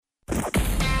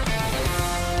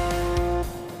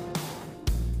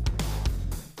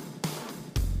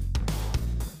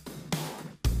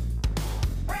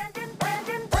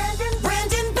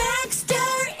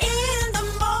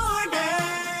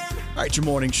right, your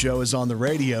morning show is on the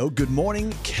radio. Good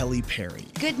morning, Kelly Perry.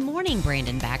 Good morning,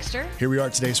 Brandon Baxter. Here we are.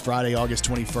 Today's Friday, August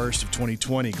 21st of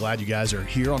 2020. Glad you guys are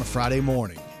here on a Friday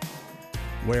morning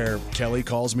where Kelly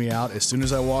calls me out as soon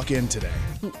as I walk in today.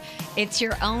 It's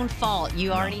your own fault.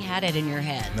 You already had it in your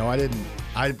head. No, I didn't.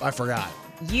 I forgot.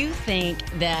 You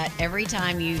think that every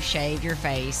time you shave your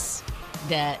face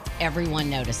that everyone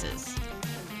notices.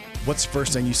 What's the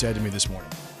first thing you said to me this morning?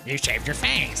 You shaved your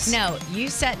face. No, you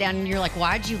sat down and you're like,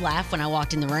 why'd you laugh when I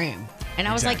walked in the room? And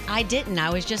I was like, I didn't. I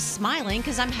was just smiling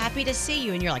because I'm happy to see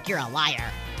you. And you're like, you're a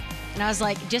liar. And I was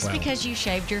like, just because you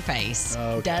shaved your face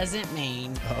doesn't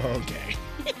mean. Okay.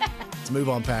 Let's move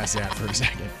on past that for a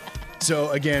second.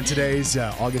 So, again, today's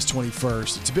August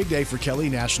 21st. It's a big day for Kelly,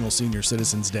 National Senior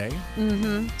Citizens Day.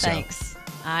 Mm-hmm. Thanks.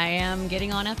 I am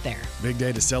getting on up there. Big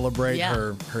day to celebrate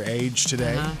her age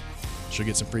today. Uh-huh. She'll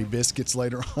get some free biscuits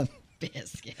later on.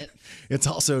 Biscuit. It's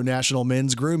also National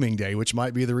Men's Grooming Day, which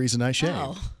might be the reason I shave.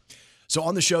 Oh. So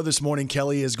on the show this morning,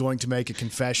 Kelly is going to make a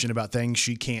confession about things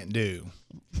she can't do.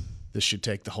 This should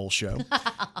take the whole show.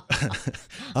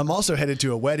 I'm also headed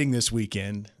to a wedding this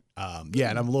weekend. And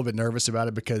I'm a little bit nervous about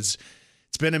it because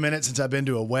it's been a minute since I've been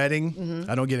to a wedding. Mm-hmm.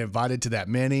 I don't get invited to that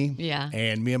many. Yeah.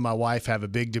 And me and my wife have a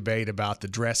big debate about the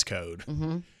dress code.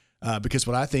 Mm-hmm. Because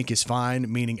what I think is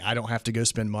fine, meaning I don't have to go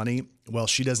spend money, well,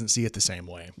 she doesn't see it the same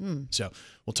way. So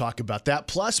we'll talk about that.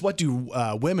 Plus, what do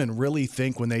women really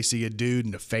think when they see a dude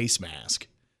in a face mask?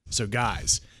 So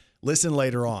guys, listen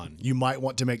later on. You might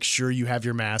want to make sure you have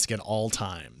your mask at all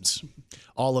times.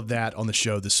 All of that on the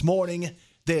show this morning.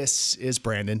 This is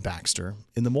Brandon Baxter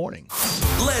in the morning.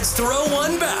 Let's throw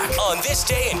one back on this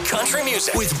day in country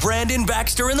music with Brandon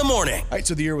Baxter in the morning. All right,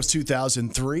 so the year was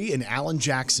 2003, and Alan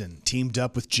Jackson teamed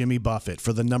up with Jimmy Buffett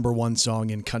for the #1 song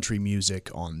in country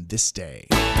music on this day.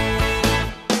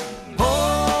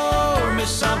 Pour me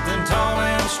something tall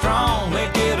and strong,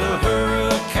 make it a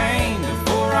hurricane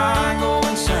before I go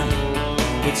insane.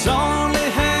 It's only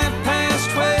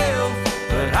 12:30,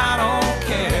 but I don't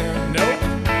care.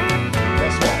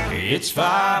 It's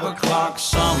 5 o'clock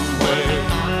somewhere.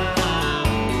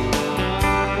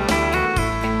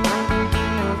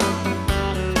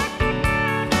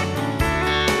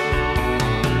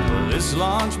 Well, this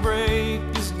lunch break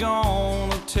is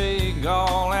gonna take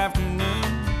all afternoon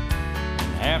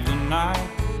and half the night.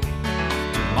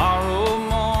 Tomorrow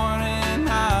morning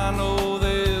I know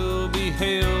there'll be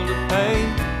hell to pay.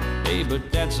 Hey,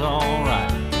 but that's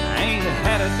alright. I ain't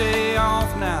had a day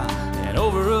off now in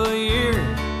over a year.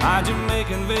 My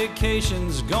Jamaican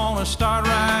vacation's gonna start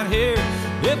right here.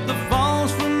 If the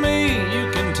phone's for me, you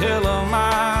can tell them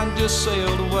I just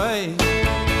sailed away.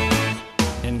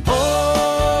 And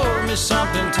pour me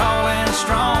something tall and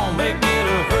strong, make it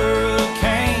a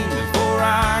hurricane before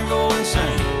I go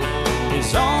insane.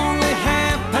 It's only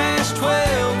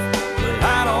 12:30, but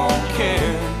I don't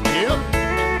care. Yep.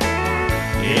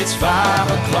 It's 5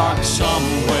 o'clock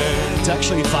somewhere. It's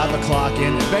actually 5 o'clock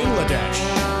in Bangladesh.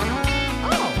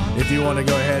 If you want to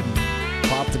go ahead and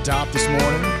pop the top this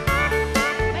morning,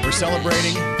 we're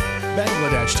celebrating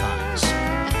Bangladesh times.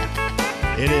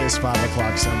 It is 5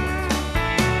 o'clock somewhere.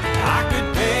 I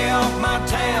could pay off my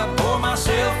tab, pour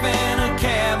myself in a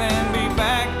cab, and be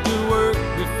back to work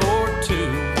before 2.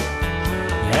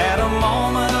 At a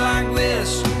moment like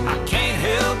this, I can't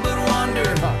help but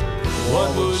wonder,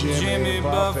 what would Jimmy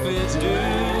Buffett do?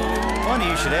 Funny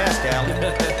you should ask, Alan.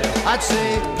 I'd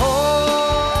say, pour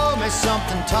me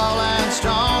something tall and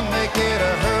strong, make it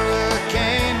a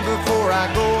hurricane before I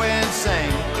go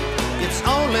insane. It's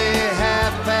only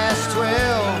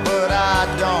 12:30, but I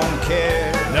don't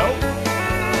care. Nope.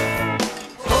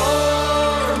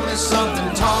 Pour me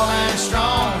something tall and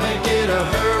strong, make it a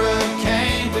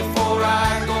hurricane before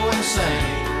I go insane.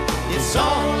 It's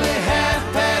only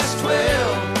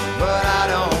 12:30, but I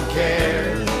don't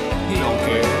care. He don't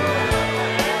care.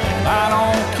 I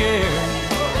don't care.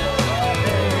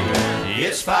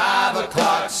 It's 5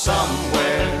 o'clock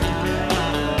somewhere.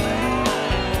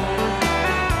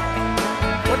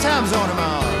 What time zone am I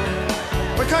on?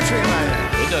 What country am I in?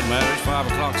 It doesn't matter. It's 5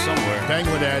 o'clock somewhere.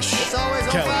 Bangladesh. It's always on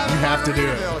Kelly, 5 you have to do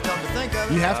Margaritaville, it. come to think of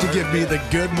it. You have to give me the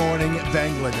good morning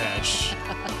Bangladesh.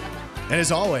 And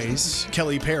as always,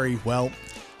 Kelly Perry, well,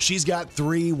 she's got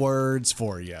 3 words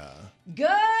for you.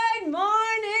 Good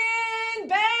morning,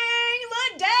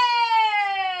 Bangladesh.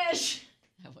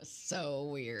 That was so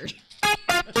weird.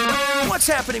 What's What's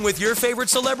happening with your favorite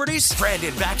celebrities?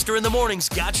 Brandon Baxter in the Morning's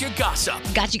Got You Gossip.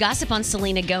 Got you gossip on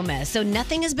Selena Gomez. So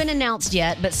nothing has been announced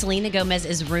yet, but Selena Gomez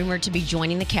is rumored to be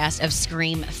joining the cast of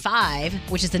Scream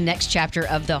 5, which is the next chapter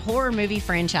of the horror movie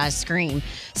franchise Scream.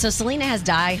 So Selena has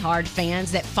die-hard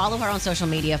fans that follow her on social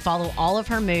media, follow all of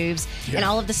her moves, and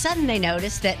all of a sudden they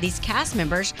notice that these cast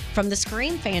members from the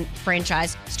Scream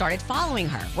franchise started following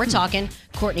her. We're talking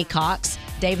Courtney Cox,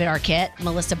 David Arquette,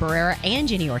 Melissa Barrera, and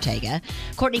Jenny Ortega.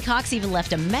 Courtney Cox even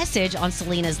left a message on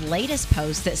Selena's latest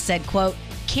post that said, quote,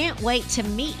 "Can't wait to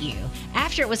meet you,"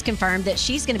 after it was confirmed that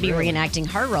she's going to be reenacting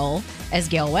her role as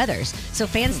Gale Weathers. So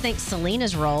fans think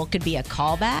Selena's role could be a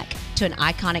callback to an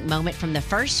iconic moment from the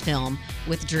first film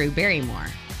with Drew Barrymore.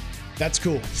 That's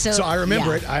cool. So I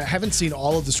remember it. I haven't seen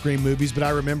all of the Scream movies, but I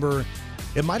remember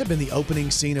it might have been the opening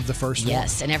scene of the first one.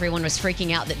 Yes, and everyone was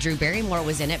freaking out that Drew Barrymore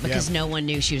was in it because no one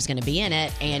knew she was going to be in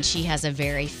it, and she has a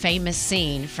very famous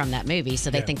scene from that movie, so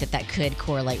they think that could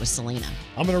correlate with Selena.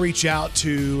 I'm going to reach out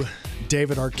to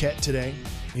David Arquette today.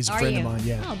 He's a friend of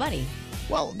mine, Oh, buddy.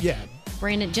 Well, yeah.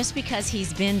 Brandon, just because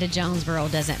he's been to Jonesboro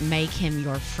doesn't make him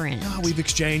your friend. Oh, we've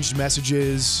exchanged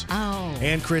messages. Oh.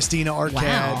 And Christina Arquette.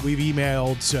 Wow. We've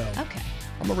emailed, so Okay.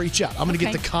 I'm going to reach out. I'm going to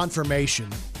get the confirmation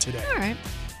today. All right.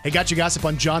 Hey, got you gossip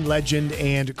on John Legend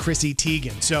and Chrissy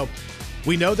Teigen. So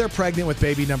we know they're pregnant with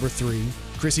baby number 3.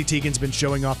 Chrissy Teigen's been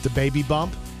showing off the baby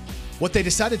bump. What they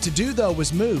decided to do, though,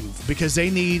 was move because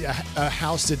they need a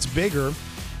house that's bigger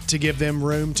to give them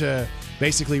room to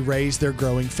basically raise their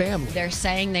growing family. They're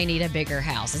saying they need a bigger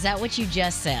house. Is that what you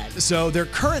just said? So their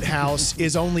current house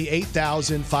is only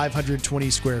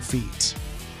 8,520 square feet,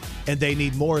 and they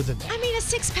need more than that. I mean, a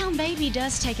 6-pound baby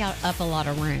does take up a lot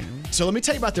of room. So let me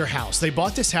tell you about their house. They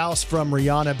bought this house from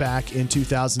Rihanna back in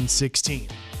 2016.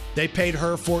 They paid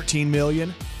her $14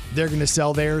 million. They're going to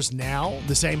sell theirs now,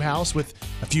 the same house with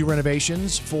a few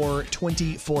renovations, for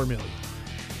 $24 million.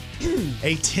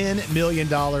 A $10 million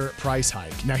price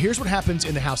hike. Now, here's what happens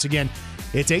in the house. Again,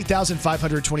 it's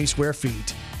 8,520 square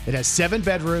feet. It has 7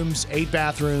 bedrooms, 8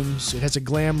 bathrooms. It has a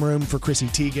glam room for Chrissy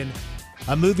Teigen,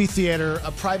 a movie theater,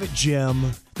 a private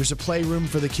gym. There's a playroom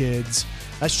for the kids,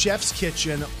 a chef's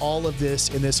kitchen, all of this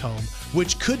in this home,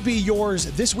 which could be yours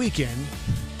this weekend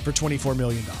for $24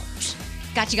 million.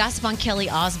 Got you gossip on Kelly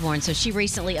Osbourne. So she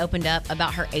recently opened up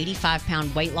about her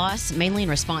 85-pound weight loss, mainly in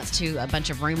response to a bunch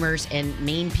of rumors and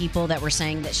mean people that were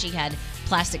saying that she had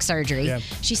plastic surgery. Yeah.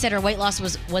 She said her weight loss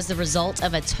was the result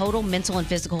of a total mental and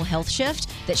physical health shift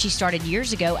that she started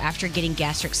years ago after getting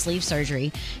gastric sleeve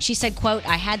surgery. She said, quote,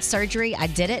 "I had surgery. I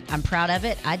did it. I'm proud of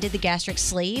it. I did the gastric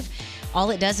sleeve. All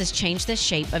it does is change the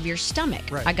shape of your stomach.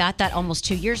 Right. I got that almost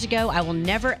 2 years ago. I will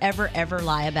never, ever, ever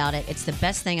lie about it. It's the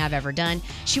best thing I've ever done."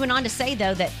 She went on to say,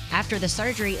 though, that after the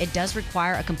surgery, it does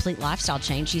require a complete lifestyle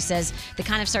change. She says, the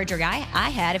kind of surgery I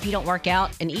had, if you don't work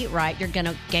out and eat right, you're going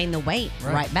to gain the weight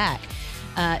right back.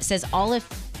 Says all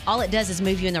it does is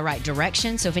move you in the right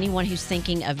direction. So if anyone who's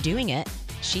thinking of doing it,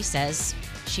 she says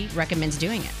she recommends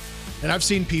doing it. And I've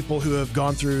seen people who have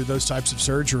gone through those types of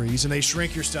surgeries and they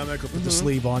shrink your stomach or put the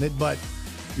sleeve on it, but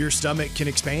your stomach can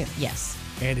expand. Yes.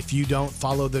 And if you don't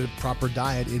follow the proper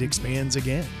diet, it expands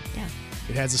again. Yeah.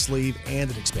 It has a sleeve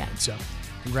and it expands. So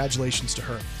congratulations to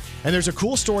her. And there's a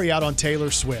cool story out on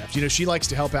Taylor Swift. You know, she likes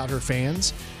to help out her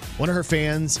fans. One of her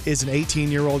fans is an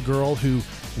 18-year-old girl who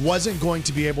wasn't going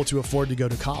to be able to afford to go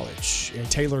to college. And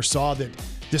Taylor saw that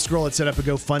this girl had set up a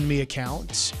GoFundMe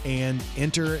account and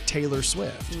enter Taylor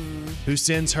Swift, who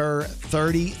sends her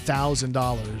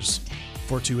 $30,000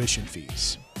 for tuition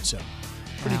fees. So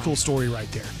pretty cool story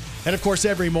right there. And of course,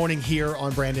 every morning here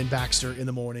on Brandon Baxter in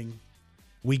the Morning,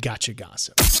 we got you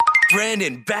gossip.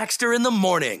 Brandon Baxter in the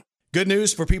Morning. Good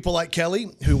news for people like Kelly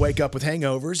who wake up with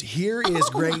hangovers. Here is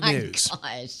great news.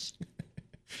 Gosh.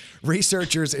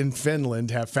 Researchers in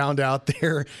Finland have found out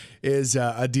there is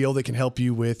a deal that can help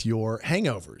you with your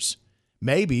hangovers.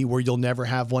 Maybe where you'll never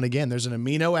have one again. There's an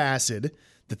amino acid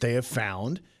that they have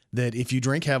found that if you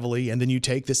drink heavily and then you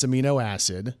take this amino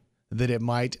acid, that it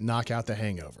might knock out the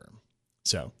hangover.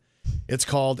 So it's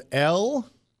called L-cysteine.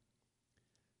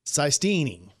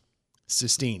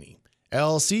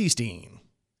 L-cysteine.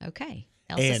 Okay.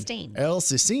 L-cysteine.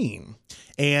 L-cysteine.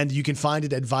 And you can find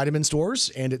it at vitamin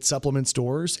stores and at supplement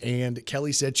stores. And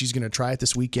Kelly said she's going to try it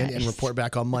this weekend and report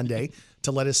back on Monday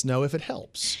to let us know if it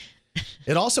helps.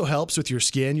 It also helps with your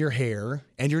skin, your hair,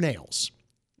 and your nails.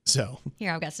 So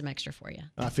Here, I've got some extra for you.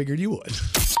 I figured you would.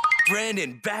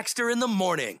 Brandon Baxter in the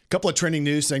Morning. A couple of trending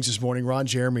news things this morning. Ron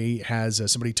Jeremy has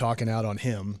somebody talking out on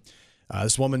him.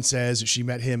 This woman says she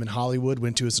met him in Hollywood,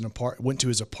 went to his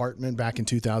apartment back in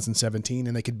 2017,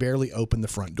 and they could barely open the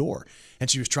front door. And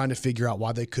she was trying to figure out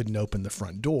why they couldn't open the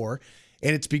front door.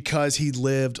 And it's because he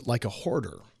lived like a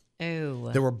hoarder. Ooh.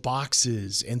 There were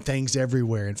boxes and things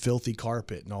everywhere and filthy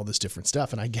carpet and all this different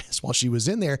stuff. And I guess while she was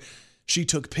in there, she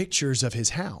took pictures of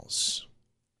his house.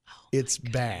 It's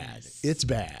bad. It's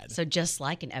bad. So just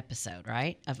like an episode,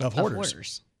 right? Of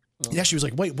Hoarders. Yeah, she was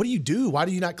like, wait, what do you do? Why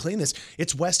do you not clean this?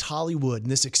 It's West Hollywood in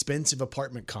this expensive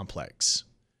apartment complex.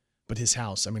 But his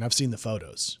house, I mean, I've seen the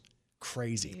photos.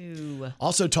 Crazy. Ew.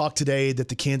 Also talked today that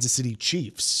the Kansas City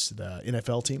Chiefs, the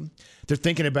NFL team, they're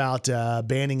thinking about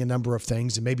banning a number of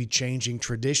things and maybe changing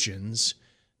traditions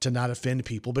to not offend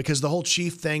people because the whole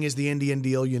Chief thing is the Indian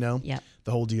deal, you know,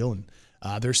 the whole deal. And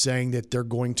they're saying that they're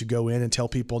going to go in and tell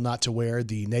people not to wear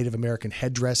the Native American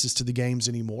headdresses to the games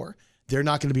anymore. They're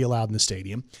not going to be allowed in the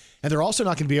stadium. And they're also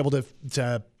not going to be able to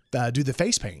do the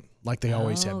face paint like they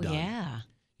always have done. Yeah.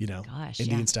 You know,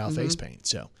 Indian-style face paint.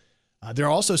 So they're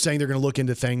also saying they're going to look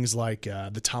into things like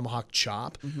the tomahawk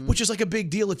chop, which is like a big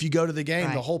deal if you go to the game.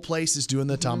 Right. The whole place is doing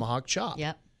the tomahawk chop.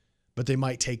 Yep. But they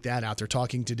might take that out. They're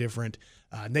talking to different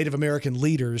Native American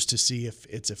leaders to see if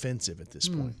it's offensive at this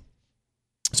point.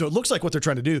 So it looks like what they're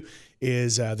trying to do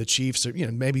is the Chiefs, you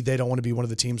know, maybe they don't want to be one of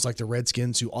the teams like the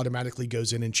Redskins who automatically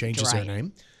goes in and changes their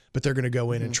name. But they're going to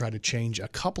go in and try to change a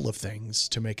couple of things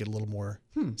to make it a little more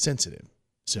sensitive.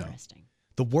 So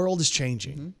the world is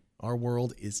changing. Our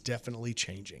world is definitely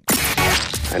changing.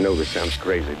 I know this sounds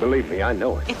crazy. Believe me, I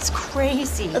know it. It's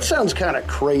crazy. That sounds kind of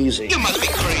crazy. You must be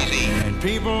crazy. And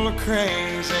people are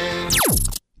crazy.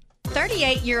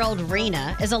 38-year-old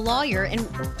Rena is a lawyer in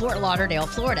Fort Lauderdale,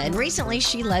 Florida, and recently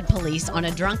she led police on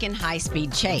a drunken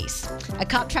high-speed chase. A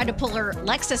cop tried to pull her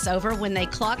Lexus over when they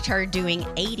clocked her doing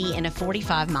 80 in a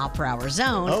 45-mile-per-hour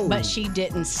zone, but she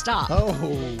didn't stop.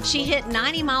 She hit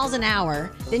 90 miles an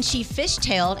hour, then she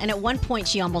fishtailed, and at one point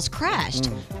she almost crashed.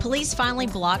 Police finally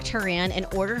blocked her in and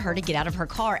ordered her to get out of her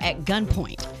car at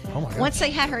gunpoint. Oh my God. Once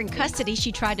they had her in custody,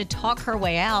 she tried to talk her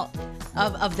way out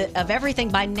of everything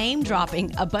by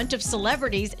name-dropping a bunch of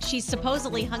celebrities she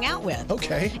supposedly hung out with.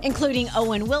 Okay. Including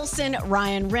Owen Wilson,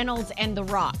 Ryan Reynolds, and The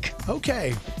Rock.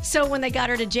 Okay. So when they got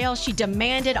her to jail, she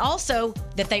demanded also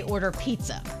that they order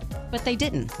pizza. But they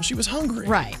didn't. Well, she was hungry.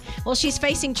 Right. Well, she's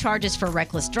facing charges for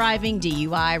reckless driving,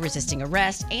 DUI, resisting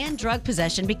arrest, and drug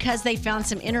possession because they found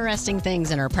some interesting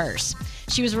things in her purse.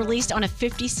 She was released on a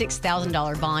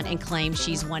 $56,000 bond and claims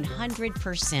she's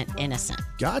 100% innocent.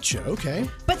 Gotcha. Okay.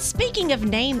 But speaking of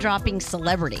name-dropping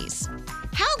celebrities,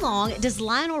 how long does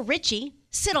Lionel Richie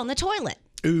sit on the toilet?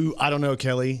 Ooh, I don't know,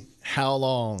 Kelly. How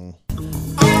long? All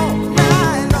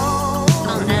night long.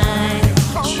 All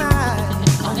night. All night.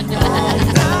 All night. All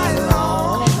night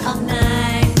long. All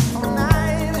night. All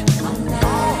night.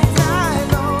 All night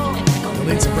long. He'll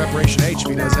need some preparation H if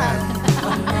he knows that.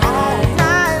 All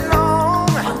night long.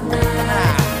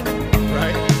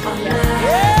 Right?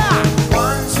 Yeah.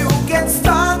 Once you get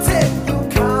started, you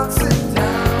can't sit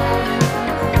down.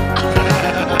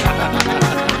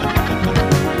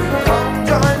 Come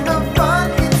join the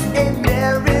fun, it's a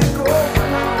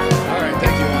merry-go-round. All right,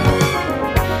 thank you.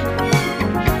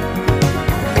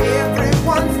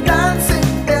 Everyone's dancing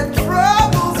their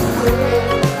troubles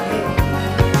away.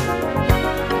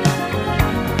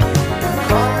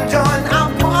 Come join our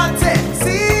party,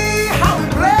 see how we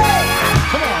play.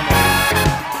 Come on, man.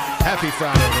 Happy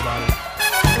Friday, everybody.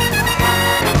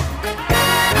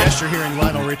 Yes, you're hearing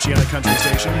Lionel Richie on a country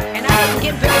station. And I didn't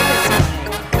get bigger this morning.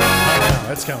 I know,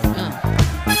 that's coming.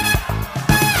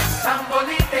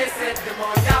 Sambolite said the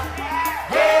moya.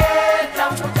 Hey,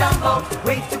 jumbo, jumbo,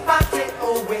 wait to party,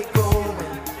 oh, we going.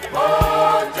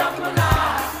 Oh, jumbo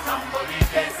now.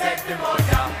 Sambolite said the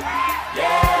moya.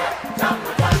 Yeah, jumbo,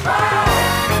 jumbo.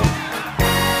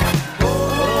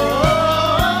 Oh,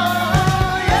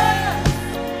 yeah.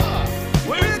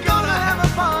 We're gonna have a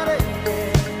party,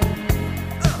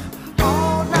 yeah.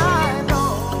 All night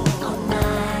long.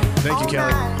 Thank you,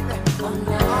 Kelly.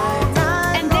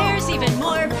 And there's even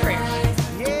more proof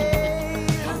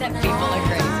that people are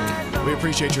crazy. We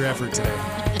appreciate your effort today.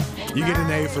 You get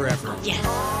an A for effort. Yes.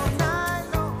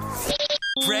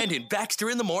 Brandon Baxter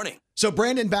in the morning. So,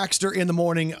 Brandon Baxter in the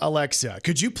morning, Alexa,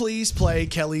 could you please play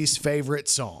Kelly's favorite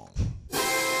song?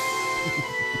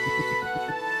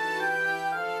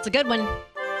 It's a good one.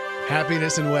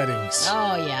 Happiness and Weddings.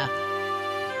 Oh, yeah.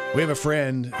 We have a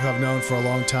friend who I've known for a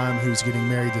long time who's getting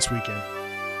married this weekend.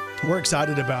 We're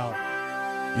excited about,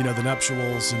 you know, the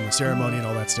nuptials and the ceremony and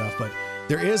all that stuff, but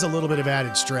there is a little bit of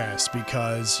added stress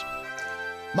because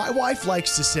my wife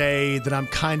likes to say that I'm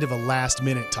kind of a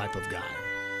last-minute type of guy.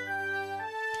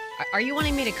 Are you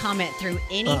wanting me to comment through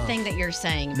anything that you're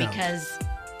saying? No. Because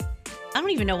I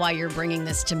don't even know why you're bringing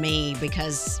this to me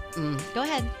because, go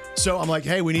ahead. So I'm like,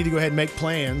 hey, we need to go ahead and make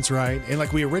plans, right? And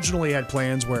like we originally had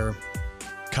plans where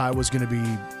Kai was going to be,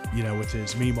 with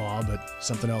his Meemaw, but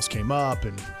something else came up,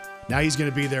 and now he's going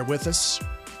to be there with us.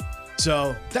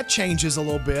 So that changes a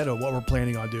little bit of what we're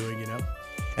planning on doing,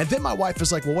 And then my wife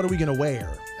was like, well, what are we going to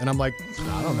wear? And I'm like,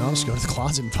 I don't know. Just go to the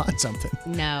closet and find something.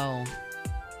 No.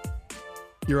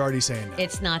 You're already saying no.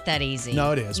 It's not that easy.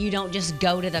 No, it is. You don't just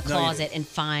go to the closet and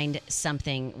find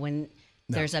something when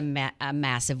there's a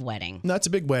massive wedding. No, it's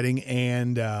a big wedding,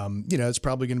 and, it's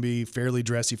probably going to be fairly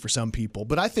dressy for some people.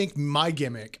 But I think my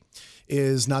gimmick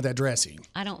is not that dressy.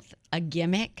 A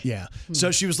gimmick? Yeah.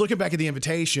 So she was looking back at the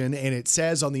invitation, and it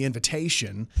says on the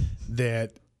invitation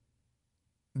that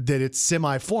it's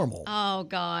semi-formal. Oh,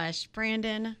 gosh.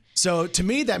 Brandon. So to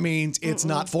me, that means it's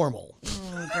not formal.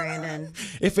 Oh, Brandon.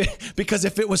 Because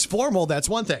if it was formal, that's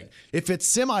one thing. If it's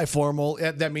semi-formal,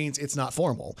 that means it's not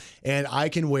formal. And I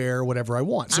can wear whatever I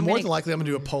want. So more than likely, I'm going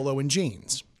to do a polo and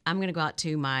jeans. I'm going to go out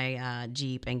to my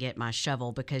Jeep and get my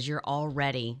shovel because you're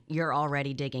already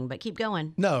digging, but keep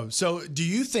going. No. So do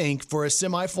you think for a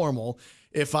semi-formal,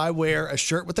 if I wear a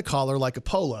shirt with a collar like a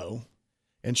polo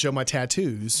and show my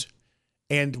tattoos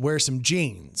and wear some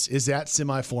jeans, is that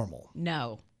semi-formal?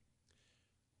 No.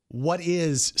 What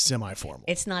is semi-formal?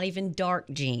 It's not even dark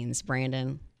jeans,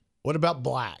 Brandon. What about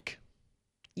black?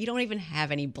 You don't even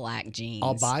have any black jeans.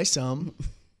 I'll buy some.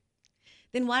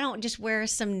 Then why don't just wear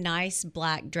some nice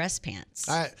black dress pants?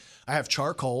 I have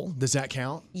charcoal. Does that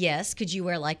count? Yes. Could you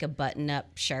wear like a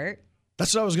button-up shirt?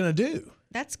 That's what I was going to do.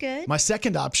 That's good. My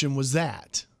second option was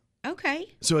that. Okay.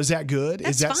 So is that good?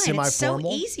 That's is that fine.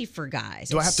 semi-formal? It's so easy for guys.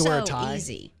 Do I have to wear a so tie?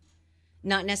 Easy.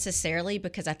 Not necessarily,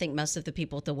 because I think most of the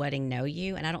people at the wedding know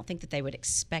you, and I don't think that they would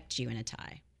expect you in a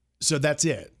tie. So that's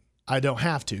it. I don't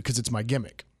have to because it's my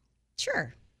gimmick.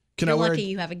 Sure. You're lucky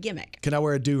you have a gimmick. Can I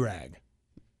wear a do-rag?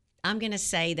 I'm going to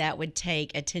say that would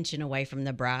take attention away from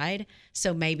the bride,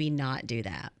 so maybe not do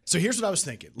that. So here's what I was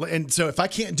thinking. And so if I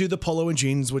can't do the polo and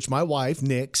jeans, which my wife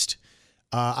nixed,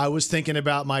 I was thinking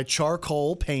about my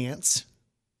charcoal pants.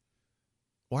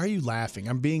 Why are you laughing?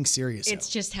 I'm being serious. It's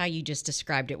just how you just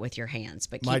described it with your hands,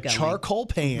 but keep my going. Charcoal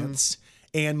pants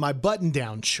and my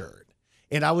button-down shirt.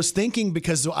 And I was thinking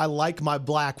because I like my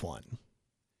black one.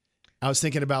 I was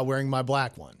thinking about wearing my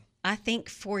black one. I think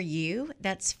for you,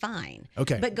 that's fine.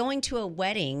 Okay. But going to a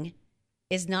wedding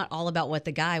is not all about what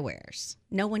the guy wears.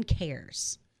 No one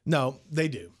cares. No, they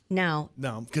do. No,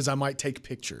 because I might take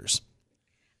pictures.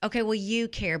 Okay, well, you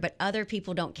care, but other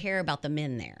people don't care about the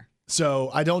men there.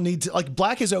 So I don't need to,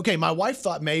 black is okay. My wife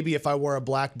thought maybe if I wore a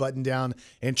black button down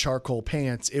and charcoal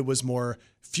pants, it was more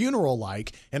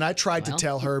funeral-like. And I tried to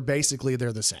tell her basically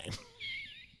they're the same.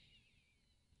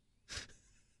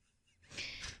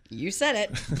 You said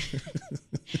it.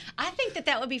 I think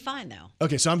that would be fine, though.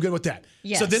 Okay, so I'm good with that.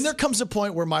 Yes. So then there comes a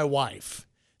point where my wife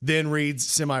then reads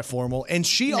semi-formal, and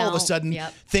she all of a sudden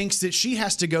thinks that she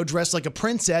has to go dress like a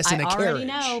princess in a carriage. I already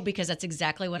know, because that's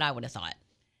exactly what I would have thought.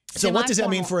 So what does that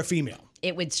mean for a female?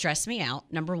 It would stress me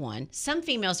out, number one. Some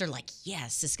females are like,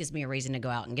 yes, this gives me a reason to go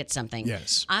out and get something.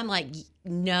 Yes. I'm like,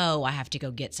 no, I have to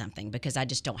go get something because I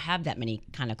just don't have that many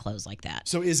kind of clothes like that.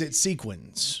 So is it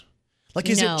sequins?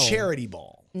 Is it charity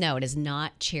ball? No, it is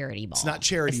not charity ball. It's not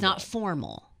charity ball. It's not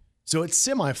formal. So it's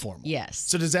semi-formal? Yes.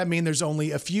 So does that mean there's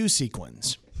only a few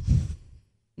sequins?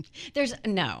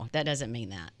 No, that doesn't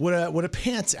mean that. Would a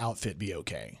pants outfit be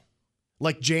okay?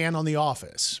 Like Jan on The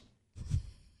Office?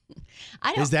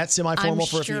 Is that semi-formal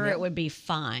for a female? I'm sure it would be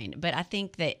fine, but I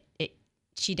think that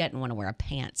she doesn't want to wear a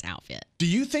pants outfit. Do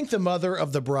you think the mother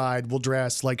of the bride will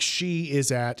dress like she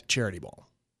is at charity ball?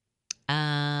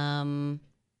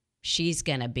 She's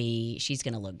gonna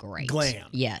look great. Glam.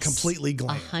 Yes. Completely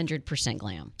glam. 100%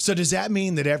 glam. So does that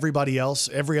mean that everybody else,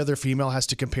 every other female has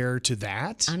to compare to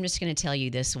that? I'm just gonna tell you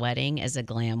this wedding is a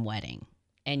glam wedding,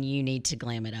 and you need to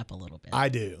glam it up a little bit. I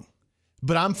do.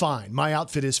 But I'm fine. My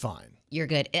outfit is fine. You're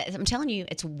good. I'm telling you,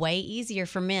 it's way easier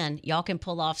for men. Y'all can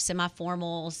pull off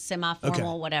semi-formal,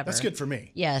 whatever. That's good for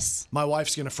me. Yes. My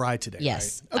wife's going to fry today,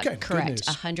 yes. right? Okay, correct.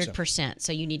 100%.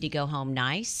 So you need to go home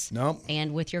nice. Nope.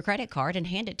 And with your credit card and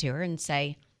hand it to her and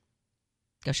say,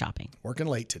 go shopping. Working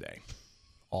late today.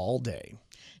 All day.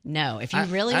 No. If you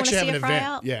really want to see a fry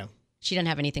out, yeah. She doesn't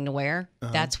have anything to wear,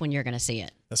 that's when you're going to see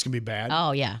it. That's going to be bad?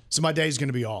 Oh, yeah. So my day's going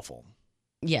to be awful.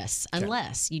 Yes,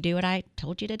 unless you do what I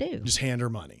told you to do. Just hand her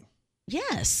money.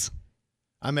 Yes.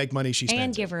 I make money, she spends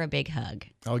And give her a big hug.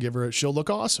 I'll give her she'll look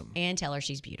awesome. And tell her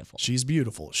she's beautiful. She's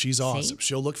beautiful. She's awesome.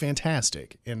 She'll look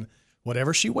fantastic in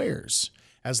whatever she wears,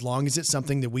 as long as it's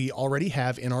something that we already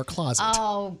have in our closet.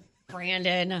 Oh,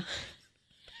 Brandon.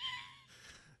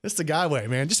 That's the guy way,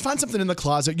 man. Just find something in the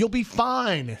closet. You'll be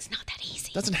fine. It's not that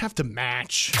easy. Doesn't have to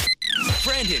match.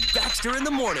 Brandon Baxter in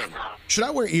the morning. Should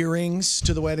I wear earrings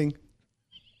to the wedding?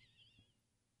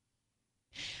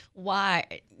 Why?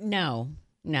 No,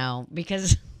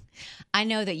 because I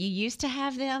know that you used to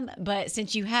have them, but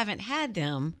since you haven't had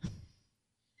them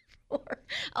for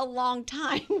a long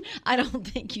time, I don't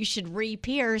think you should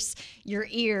re-pierce your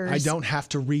ears. I don't have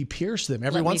to re-pierce them.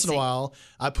 Every once in a while,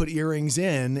 I put earrings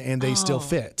in and they still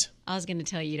fit. I was going to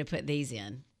tell you to put these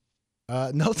in.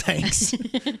 No, thanks.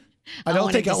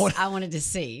 I wanted to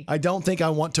see. I don't think I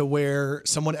want to wear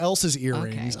someone else's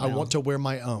earrings. I want to wear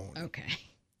my own. Okay.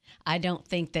 I don't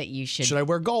think that you should. Should I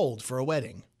wear gold for a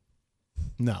wedding?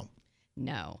 No.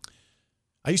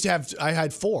 I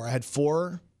had 4. I had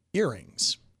 4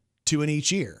 earrings, 2 in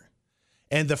each ear.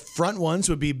 And the front ones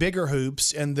would be bigger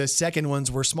hoops and the second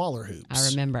ones were smaller hoops. I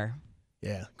remember.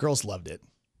 Yeah. Girls loved it.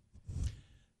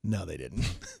 No, they didn't.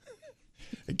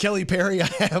 Kelly Perry, I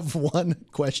have one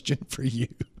question for you.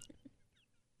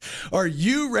 Are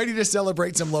you ready to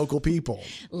celebrate some local people?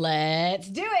 Let's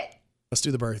do it. Let's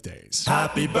do the birthdays.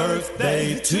 Happy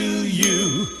birthday to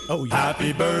you. Oh, yeah.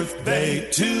 Happy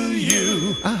birthday to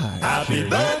you. Happy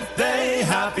birthday,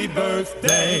 happy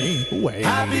birthday. Wait.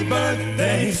 Happy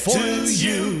birthday to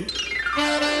you.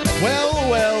 Well.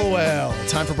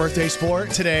 Time for birthday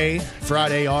sport today,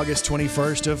 Friday, August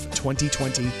 21st of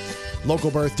 2020.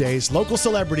 Local birthdays, local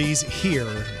celebrities,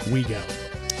 here we go.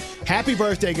 Happy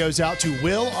birthday goes out to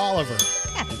Will Oliver.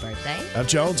 Happy birthday. Of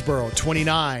Jonesboro,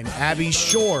 29. Abby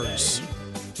Shores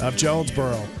of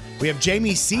Jonesboro. We have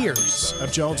Jamie Sears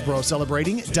of Jonesboro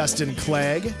celebrating. Dustin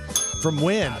Clegg from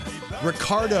Wynn.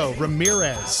 Ricardo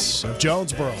Ramirez of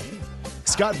Jonesboro.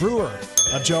 Scott Brewer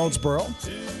of Jonesboro.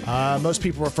 Most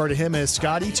people refer to him as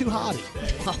Scotty Too Hottie.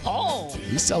 Oh.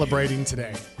 He's celebrating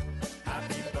today.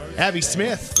 Abby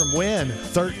Smith from Wynn,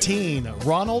 13.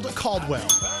 Ronald Caldwell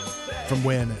from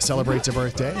Wynn celebrates a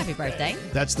birthday. Happy birthday.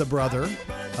 That's the brother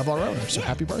of our owner, so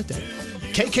happy birthday.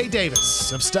 KK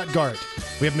Davis of Stuttgart.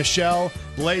 We have Michelle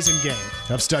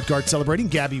Blazengame of Stuttgart celebrating.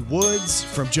 Gabby Woods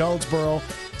from Jonesboro.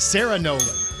 Sarah Nolan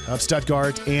of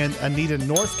Stuttgart. And Anita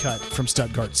Northcutt from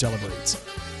Stuttgart celebrates.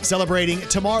 Celebrating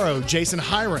tomorrow, Jason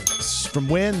Hirons from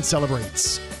Wynn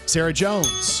celebrates. Sarah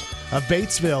Jones of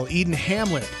Batesville. Eden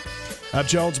Hamlet of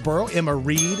Jonesboro. Emma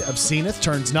Reed of Zenith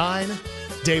turns 9.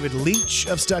 David Leach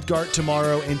of Stuttgart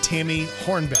tomorrow, and Tammy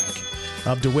Hornbeck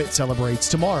of DeWitt celebrates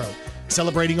tomorrow.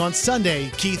 Celebrating on Sunday,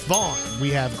 Keith Vaughn.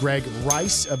 We have Greg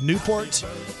Rice of Newport,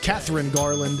 Catherine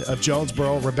Garland of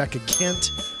Jonesboro, Rebecca Kent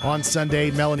on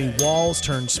Sunday. Melanie Walls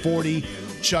turns 40.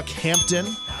 Chuck Hampton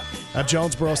of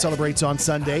Jonesboro celebrates on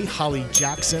Sunday. Holly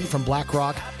Jackson from Black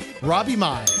Rock. Robbie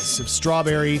Mize of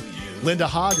Strawberry. Linda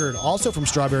Hoggard, also from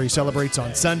Strawberry, celebrates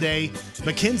on Sunday.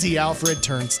 Mackenzie Alfred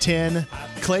turns 10.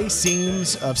 Clay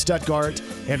Seams of Stuttgart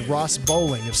and Ross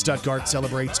Bowling of Stuttgart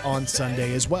celebrates on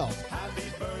Sunday as well.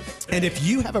 And if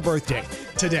you have a birthday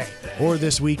today or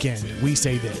this weekend, we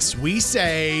say this. We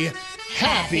say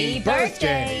happy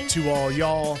birthday to all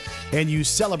y'all, and you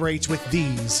celebrate with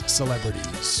these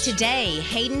celebrities. Today,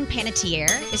 Hayden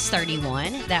Panettiere is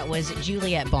 31. That was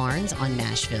Juliet Barnes on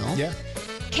Nashville. Yeah.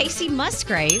 Casey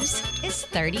Musgraves is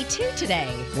 32 today.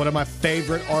 One of my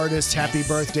favorite artists. Happy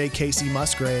birthday, Casey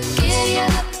Musgraves. Giddy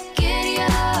up, giddy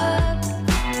up.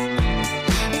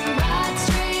 Ride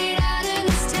straight out of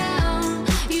this town.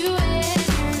 You and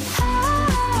your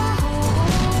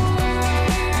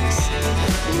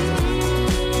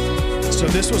horse. So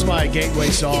this was my gateway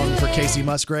song for Casey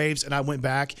Musgraves, and I went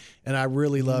back and I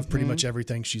really love pretty much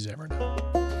everything she's ever done.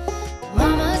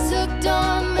 Mama's hooked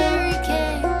on Mary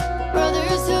Kay.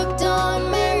 Brother's hooked on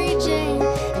Mary Jane.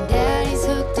 And Daddy's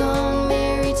hooked on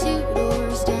Mary Two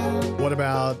Doors Down. What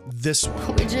about this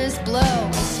one? We just blow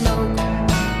and smoke.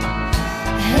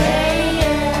 Hey,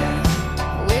 yeah.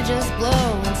 We just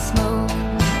blow and smoke.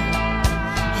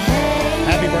 Hey,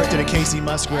 Happy birthday to Casey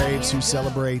Musgraves, who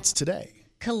celebrates today.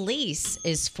 Khalees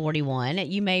is 41.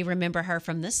 You may remember her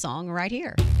from this song right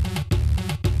here.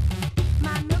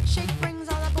 my milkshake brings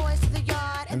all the boys to the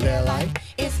yard. And they're like,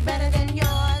 it's better than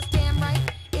yours. Damn right,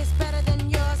 it's better than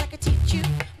yours. I could teach you,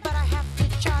 but I have to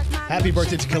charge my happy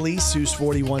birthday to Khalees, who's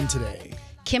 41 today.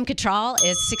 Kim Cattrall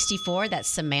is 64. That's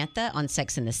Samantha on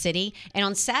Sex and the City. And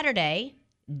on Saturday,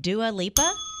 Dua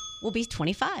Lipa will be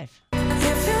 25.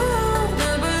 If you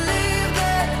wanna believe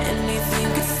that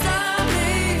anything could stop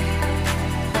me,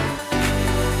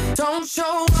 don't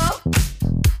show up,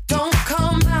 don't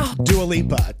come out. Dua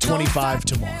Lipa, 25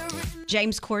 tomorrow.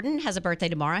 James Corden has a birthday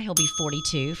tomorrow. He'll be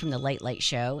 42 from The Late Late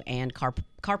Show and Carpool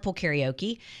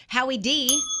Karaoke. Howie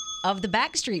D of the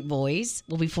Backstreet Boys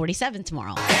will be 47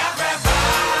 tomorrow. Rock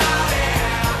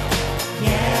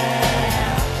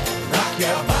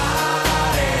your body.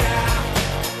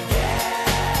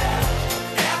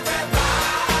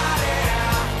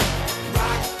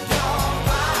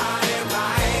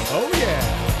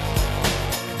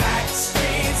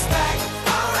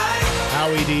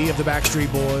 D of the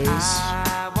Backstreet Boys.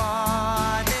 I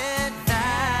want it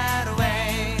that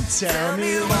way. Tell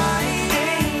me why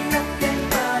ain't nothing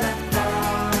but a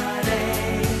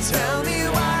party. Tell me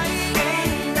why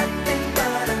ain't nothing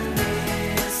but a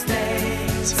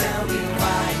mistake. Tell me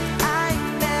why I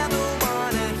never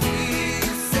wanna hear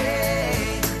you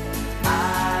say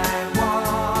I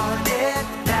want it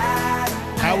that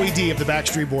way. Howie D of the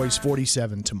Backstreet Boys,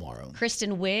 47 tomorrow.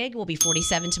 Kristen Wiig will be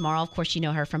 47 tomorrow. Of course, you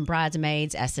know her from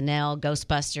Bridesmaids, SNL,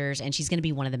 Ghostbusters, and she's going to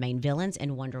be one of the main villains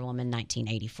in Wonder Woman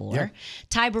 1984. Yeah.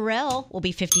 Ty Burrell will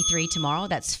be 53 tomorrow.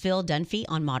 That's Phil Dunphy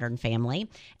on Modern Family.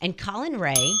 And Colin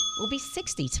Ray will be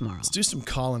 60 tomorrow. Let's do some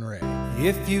Colin Ray.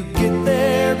 If you get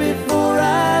there before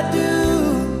I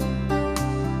do,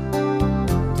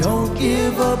 don't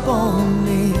give up on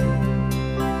me.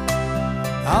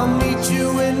 I'll meet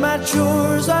you when my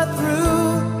chores are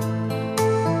through.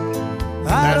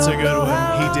 That's a good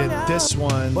one. He did this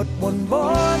one. But one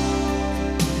boy,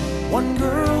 one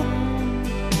girl,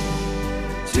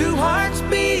 two hearts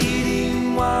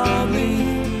beating wildly.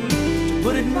 To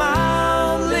put it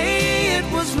mildly, it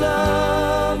was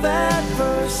love at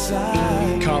first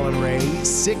sight. Colin Ray,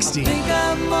 60. I think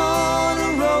I'm on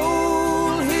a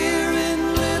roll here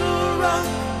in Little Rock.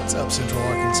 What's up, Central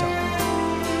Arkansas?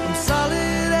 I'm solid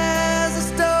as a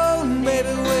stone, baby,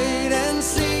 wait and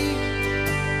see.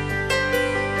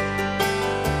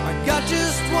 I got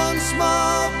just one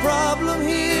small problem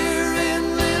here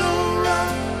in Little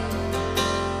Rock.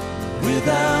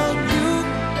 Without you,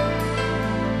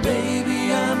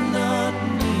 baby, I'm not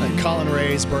me. And Colin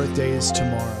Ray's birthday is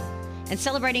tomorrow. And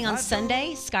celebrating on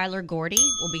Sunday, Skylar Gordy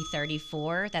will be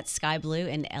 34. That's Sky Blue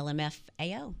and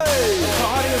LMFAO.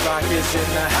 Party rock is in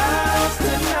the house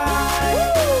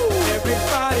tonight.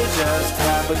 Everybody just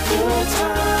have a good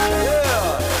time.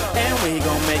 Yeah. And we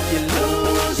gon' make you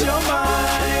lose your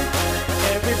mind.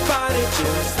 Everybody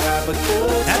just have a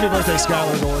good time. Happy birthday,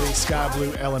 Skylar Gordy, Sky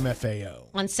Blue, LMFAO.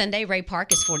 On Sunday, Ray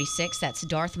Park is 46. That's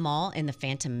Darth Maul in The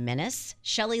Phantom Menace.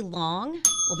 Shelley Long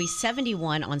will be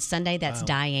 71 on Sunday. That's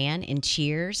Diane in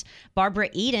Cheers. Barbara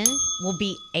Eden will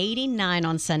be 89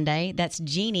 on Sunday. That's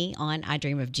Jeannie on I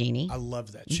Dream of Jeannie. I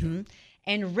love that show.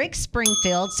 And Rick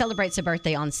Springfield celebrates a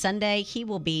birthday on Sunday. He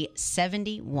will be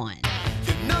 71. You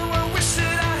know I wish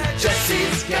that I had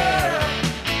Jesse's girl.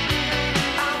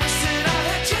 I wish that I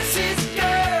had Jesse's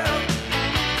girl.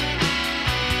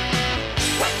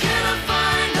 Where can I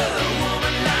find a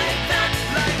woman like that,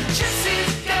 like Jesse's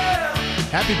girl?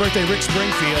 Happy birthday, Rick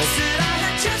Springfield. Wish that I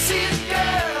had Jesse's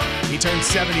girl. He turned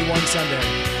 71 Sunday.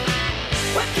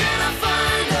 Where can I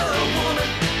find a woman?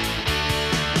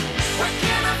 Where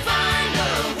can I find a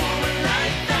woman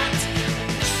like that?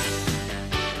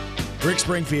 Rick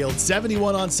Springfield,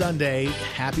 71 on Sunday.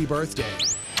 Happy birthday.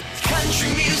 Country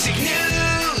music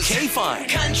news. K-Fine.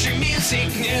 Country music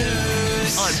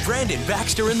news. On Brandon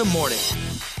Baxter in the morning.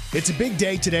 It's a big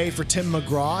day today for Tim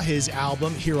McGraw. His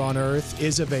album, Here on Earth,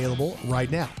 is available right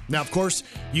now. Now, of course,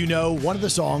 you know one of the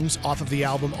songs off of the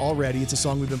album already. It's a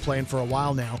song we've been playing for a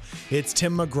while now. It's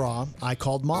Tim McGraw, I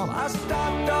Called Mama. I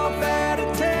stopped off at a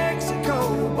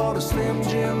Texaco, bought a Slim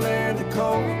Jim and a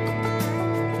Coke.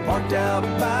 Parked out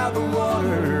by the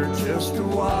water just to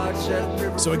watch that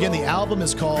river. So again, the album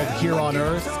is called Here on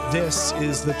Earth. This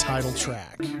is the title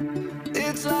track.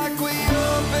 It's like we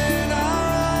open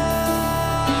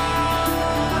our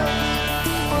eyes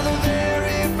for the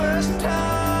very first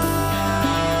time,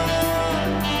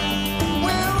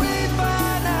 where we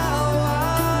find out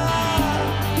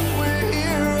why we're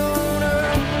here on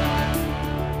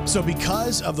Earth. So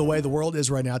because of the way the world is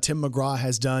right now, Tim McGraw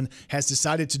has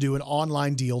decided to do an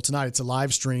online deal tonight. It's a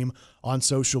live stream on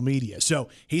social media. So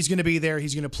he's going to be there.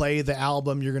 He's going to play the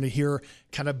album. You're going to hear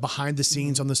kind of behind the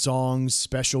scenes on the songs,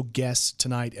 special guests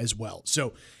tonight as well.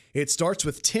 So it starts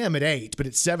with Tim at 8, but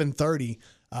at 7:30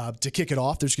 to kick it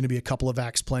off, there's going to be a couple of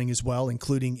acts playing as well,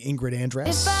 including Ingrid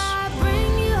Andress. If I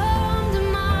bring you home to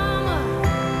mama,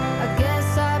 I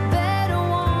guess I better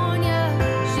warn ya.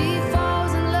 She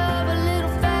falls in love a little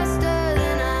faster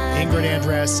than I Ingrid do.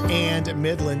 Andress and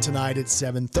Midland tonight at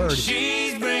 7:30.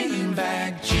 She's bringing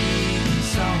back cheesy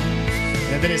songs.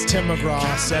 And then it's Tim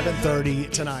McGraw, 7:30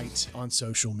 tonight on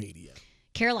social media.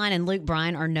 Caroline and Luke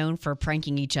Bryan are known for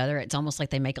pranking each other. It's almost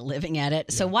like they make a living at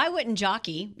it. So why wouldn't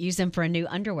Jockey use them for a new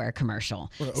underwear commercial?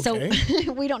 okay. So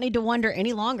we don't need to wonder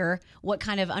any longer what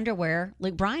kind of underwear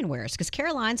Luke Bryan wears, because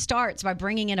Caroline starts by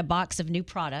bringing in a box of new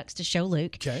products to show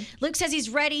Luke. Okay. Luke says he's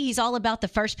ready. He's all about the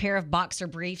first pair of boxer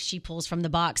briefs she pulls from the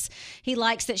box. He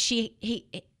likes that he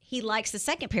likes the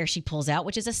second pair she pulls out,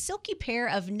 which is a silky pair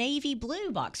of navy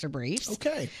blue boxer briefs.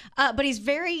 Okay. But he's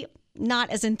very not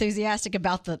as enthusiastic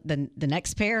about the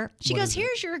next pair. She goes,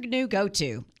 here's your new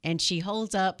go-to. And she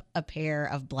holds up a pair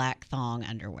of black thong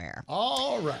underwear.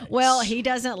 All right. Well, he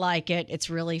doesn't like it. It's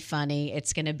really funny.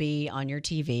 It's going to be on your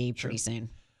TV pretty soon.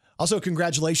 Also,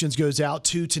 congratulations goes out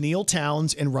to Tennille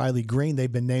Townes and Riley Green.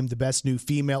 They've been named the Best New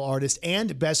Female Artist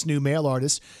and Best New Male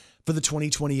Artist for the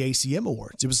 2020 ACM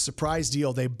Awards. It was a surprise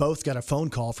deal. They both got a phone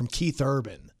call from Keith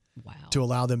Urban to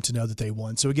allow them to know that they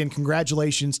won. So again,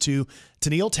 congratulations to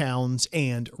Tennille Townes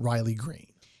and Riley Green.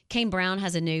 Kane Brown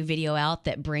has a new video out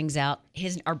that brings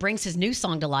his new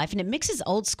song to life, and it mixes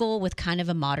old school with kind of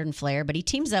a modern flair, but he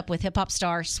teams up with hip-hop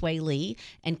star Sway Lee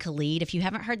and Khalid. If you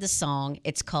haven't heard the song,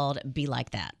 it's called Be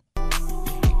Like That.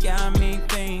 Got me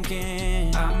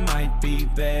thinking I might be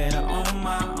better on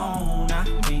my own. I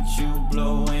hate you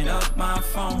blowing up my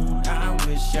phone. I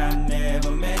wish I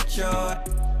never met your.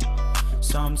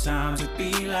 Sometimes it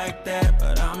be like that,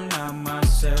 but I'm not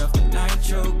myself. The night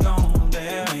you're gone,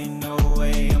 there ain't no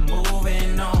way I'm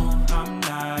moving on. I'm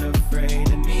not afraid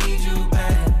to need you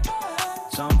back.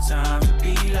 Sometimes it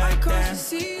be like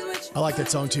that. I like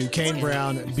that song too. Kane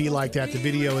Brown, Be Like That. The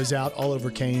video is out all over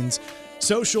Kane's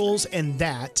socials, and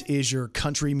that is your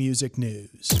country music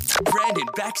news. Brandon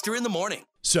Baxter in the morning.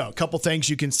 So, a couple things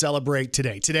you can celebrate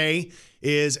today. Today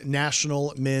is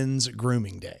National Men's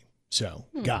Grooming Day. So,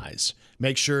 guys,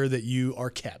 make sure that you are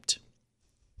kept.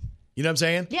 You know what I'm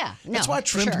saying? Yeah. That's why I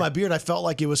trimmed my beard. I felt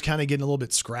like it was kind of getting a little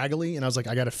bit scraggly, and I was like,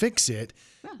 I got to fix it.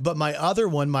 But my other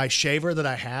one, my shaver that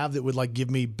I have that would like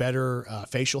give me better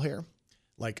facial hair,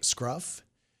 like scruff,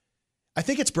 I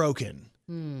think it's broken.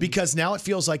 Because now it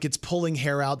feels like it's pulling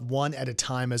hair out one at a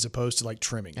time as opposed to like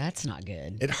trimming. That's not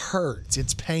good. It hurts.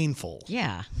 It's painful.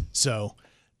 Yeah. So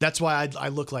that's why I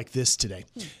look like this today.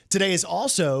 Today is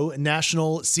also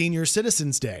National Senior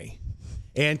Citizens Day.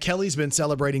 And Kelly's been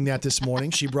celebrating that this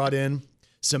morning. She brought in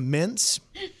some mints.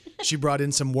 She brought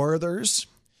in some Werthers.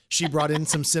 She brought in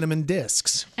some cinnamon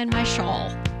discs. And my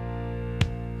shawl.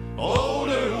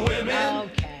 Older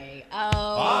women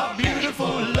are beautiful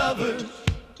lovers.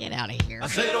 Get out of here. I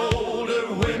said older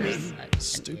women.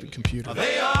 Stupid computer.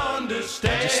 They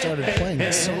understand. I just started playing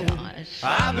this song.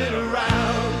 I've been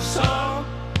around some,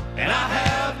 and I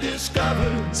have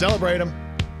discovered Celebrate them.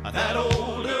 that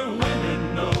older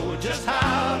women know just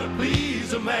how to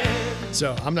please a man.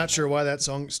 So I'm not sure why that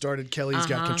song started. Kelly's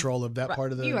got control of that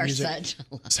part of the You are music.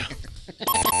 such a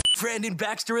Brandon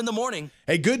Baxter in the morning.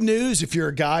 Hey, good news. If you're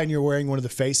a guy and you're wearing one of the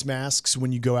face masks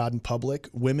when you go out in public,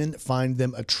 women find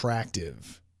them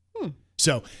attractive.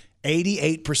 So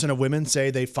 88% of women say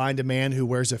they find a man who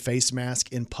wears a face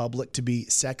mask in public to be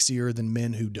sexier than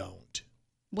men who don't.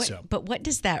 But what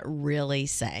does that really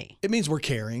say? It means we're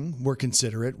caring, we're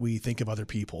considerate, we think of other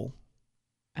people.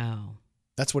 Oh.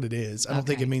 That's what it is. I don't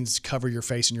think it means cover your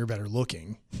face and you're better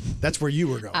looking. That's where you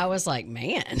were going. I was like,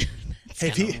 man, that's Hey,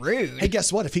 kind of rude. Hey,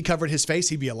 guess what? If he covered his face,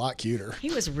 he'd be a lot cuter.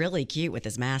 He was really cute with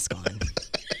his mask on.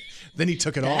 Then he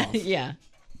took it off. Yeah.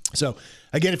 So,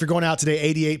 again, if you're going out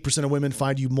today, 88% of women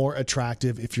find you more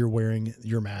attractive if you're wearing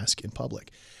your mask in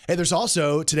public. Hey, there's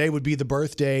also, today would be the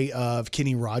birthday of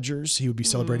Kenny Rogers. He would be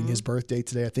celebrating his birthday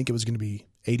today. I think it was going to be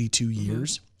 82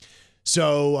 years.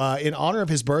 So, in honor of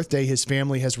his birthday, his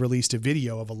family has released a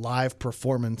video of a live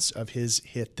performance of his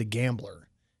hit, The Gambler.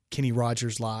 Kenny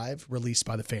Rogers Live, released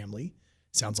by the family.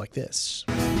 Sounds like this.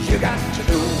 You got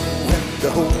to know when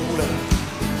to hold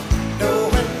up, know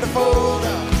when to fold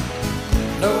up,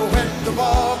 know when to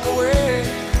walk away,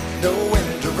 know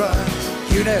when to run.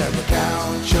 You never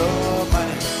count your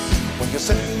money when you're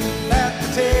sitting at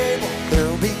the table.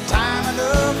 There'll be time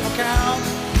enough for count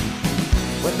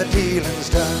when the dealing's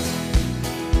done.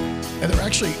 And they're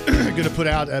actually going to put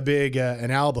out a big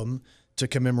an album to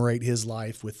commemorate his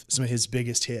life with some of his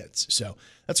biggest hits. So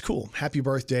that's cool. Happy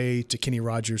birthday to Kenny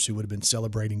Rogers, who would have been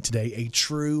celebrating today, a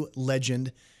true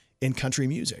legend in country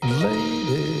music.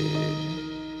 Lady,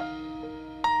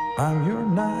 I'm your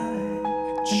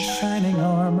knight in shining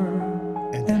armor,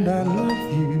 and I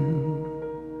love you.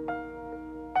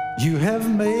 You have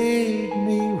made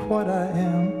me what I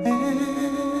am,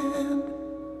 and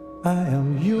I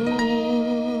am yours.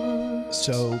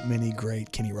 So many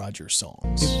great Kenny Rogers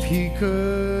songs. If he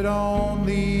could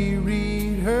only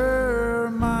read her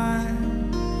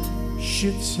mind,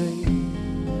 she'd say,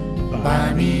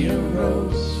 buy me a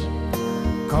rose,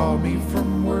 call me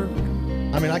from work.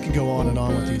 I mean, I could go on and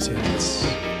on with these hits.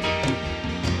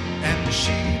 And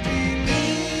she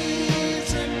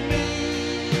believes in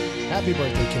me. Happy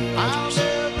birthday, Kenny I'll Rogers.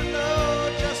 never know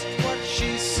just what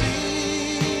she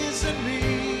sees in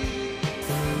me.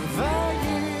 Through the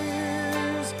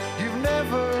years, you've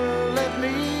never let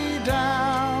me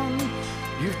down.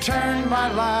 You've turned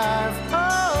my life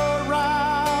around.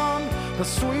 The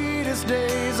sweetest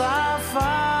days I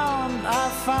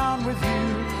found with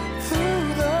you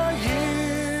through the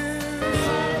years.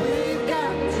 We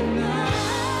got tonight.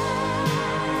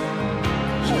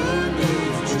 Who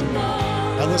needs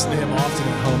tomorrow? I listen to him often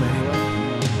at home anyway.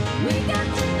 We got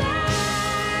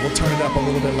tonight. We'll turn it up a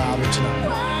little bit louder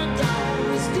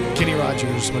tonight. Kenny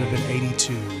Rogers would have been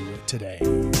 82 today.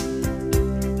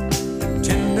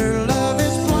 Tender love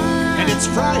is blind. And it's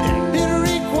Friday.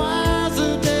 It requires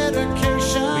a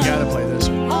dedication. We gotta play this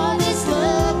one. All this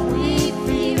love we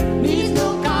feel needs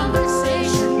no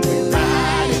conversation. We're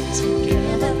riding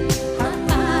together,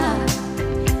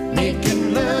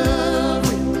 Making love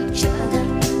with each other.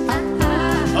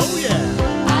 Oh, yeah.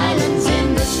 Islands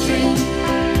in the stream,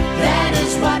 that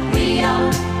is what we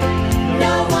are.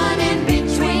 No one in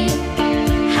between.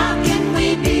 How can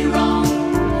we be wrong?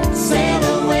 Sail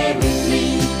away with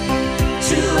me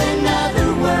to another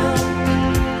world,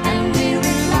 and we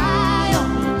rely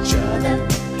on each other.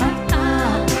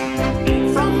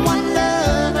 From one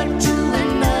lover to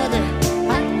another.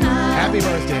 Happy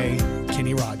birthday,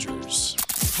 Kenny Rogers.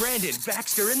 Brandon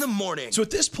Baxter in the morning. So at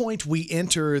this point, we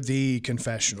enter the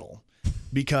confessional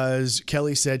because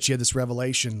Kelly said she had this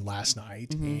revelation last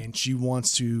night and she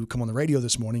wants to come on the radio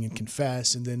this morning and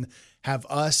confess and then have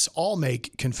us all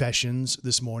make confessions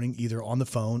this morning, either on the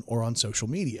phone or on social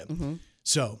media.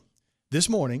 So this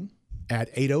morning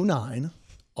at 8:09,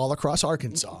 all across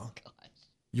Arkansas,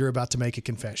 you're about to make a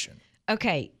confession.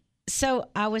 Okay. So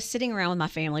I was sitting around with my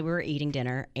family. We were eating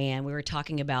dinner and we were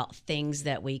talking about things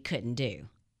that we couldn't do.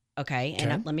 Okay.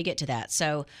 And Okay. let me get to that.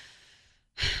 So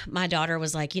my daughter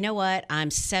was like, you know what?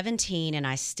 I'm 17 and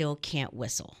I still can't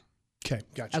whistle. Okay,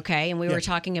 gotcha. Okay. And we Yeah. were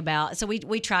talking about, so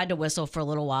we tried to whistle for a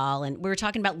little while and we were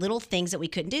talking about little things that we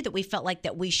couldn't do that we felt like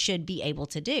that we should be able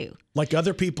to do. Like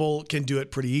other people can do it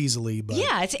pretty easily, but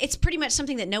Yeah. It's pretty much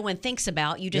something that no one thinks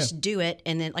about. You just do it.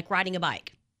 And then like riding a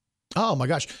bike. oh my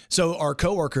gosh. So our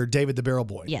coworker, David the Barrel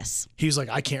Boy. Yes. He was like,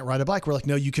 I can't ride a bike. We're like,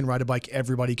 no, you can ride a bike.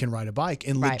 Everybody can ride a bike.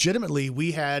 And Right. legitimately,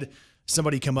 we had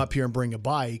somebody come up here and bring a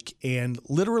bike, and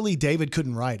literally David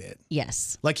couldn't ride it.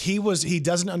 Yes. Like he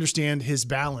doesn't understand his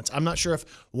balance. I'm not sure if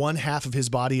one half of his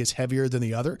body is heavier than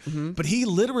the other, but he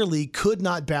literally could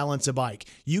not balance a bike.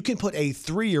 You can put a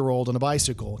 3-year-old on a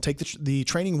bicycle, take the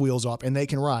training wheels off, and they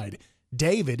can ride.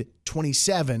 David,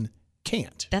 27,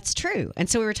 can't. That's true. And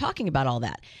so we were talking about all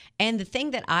that. And the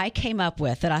thing that I came up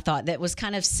with that I thought that was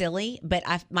kind of silly, but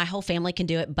my whole family can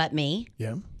do it but me.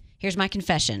 Yeah. Here's my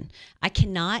confession. I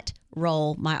cannot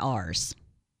roll my R's.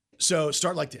 So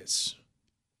start like this.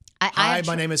 I Hi,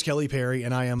 my name is Kelly Perry,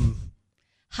 and I am.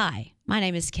 Hi, my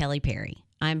name is Kelly Perry.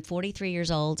 I'm 43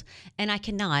 years old, and I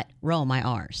cannot roll my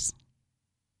R's.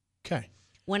 Okay.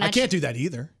 When I can't do that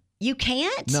either. You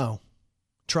can't? No.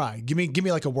 Try. Give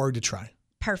me like a word to try.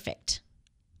 Perfect.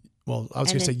 Well, I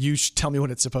was And going to say, you should tell me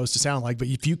what it's supposed to sound like, but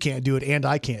if you can't do it and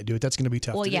I can't do it, that's going to be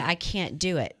tough Well, to yeah, do. I can't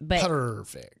do it. But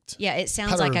Perfect. yeah, it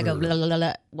sounds like I go blah, blah, blah,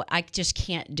 blah. Well, I just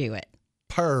can't do it.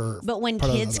 Perfect. But when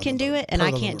kids can do it and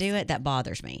I can't do it, that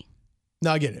bothers me.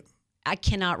 No, I get it. I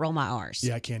cannot roll my R's.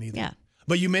 Yeah, I can't either. Yeah.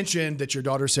 But you mentioned that your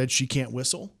daughter said she can't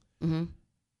whistle. Mm-hmm.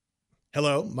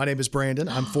 Hello, my name is Brandon.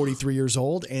 I'm 43 years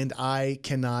old, and I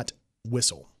cannot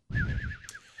whistle.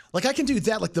 Like I can do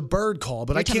that, like the bird call,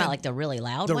 but You're I talking can't. about like the really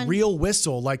loud the one? real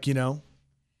whistle, like, That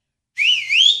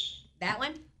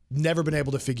one? never been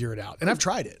able to figure it out. And I've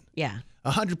tried it. Yeah.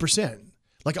 100%.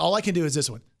 Like all I can do is this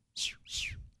one.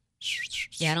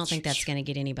 Yeah, I don't think that's going to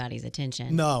get anybody's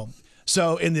attention. No.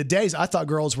 So in the days, I thought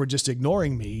girls were just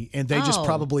ignoring me, and they just Oh.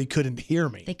 probably couldn't hear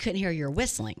me. They couldn't hear your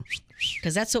whistling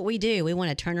because that's what we do. We want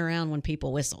to turn around when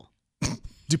people whistle.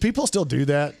 Do people still do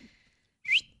that?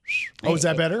 Oh, is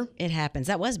that better? It happens.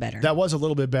 That was better. That was a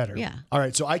little bit better. Yeah. All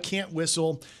right. So I can't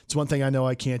whistle. It's one thing I know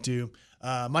I can't do.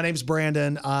 My name's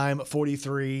Brandon. I'm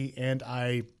 43 and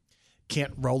I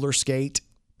can't roller skate.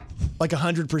 Like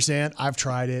 100%. I've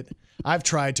tried it. I've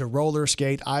tried to roller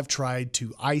skate. I've tried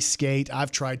to ice skate.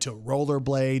 I've tried to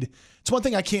rollerblade. It's one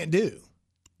thing I can't do.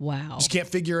 Wow. Just can't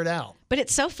figure it out. But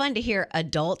it's so fun to hear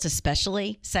adults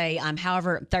especially say, I'm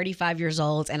however 35 years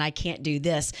old and I can't do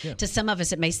this. Yeah. To some of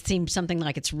us, it may seem something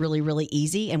like it's really, really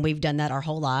easy and we've done that our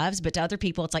whole lives. But to other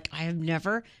people, it's like, I have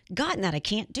never gotten that. I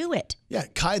can't do it. Yeah.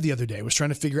 Kai the other day was trying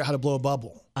to figure out how to blow a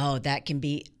bubble. Oh, that can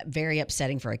be very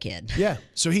upsetting for a kid. Yeah.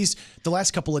 So the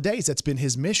last couple of days, that's been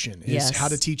his mission is Yes. how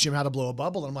to teach him how to blow a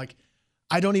bubble. And I'm like,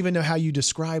 I don't even know how you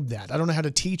describe that. I don't know how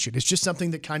to teach it. It's just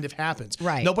something that kind of happens.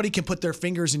 Right. Nobody can put their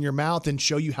fingers in your mouth and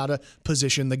show you how to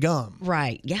position the gum.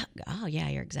 Right. Yeah. Oh, yeah,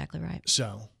 you're exactly right.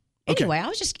 So, okay. Anyway, I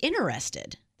was just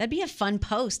interested. That'd be a fun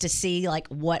post to see like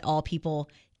what all people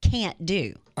can't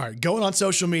do. All right, going on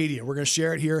social media. We're going to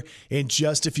share it here in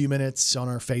just a few minutes on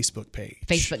our Facebook page.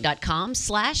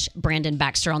 Facebook.com/Brandon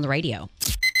Baxter on the radio.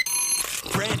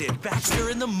 Brandon Baxter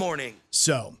in the morning.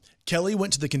 So, Kelly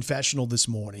went to the confessional this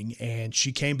morning, and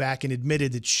she came back and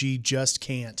admitted that she just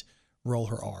can't roll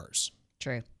her R's.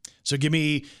 True. So give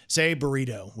me, say,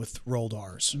 burrito with rolled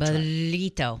R's.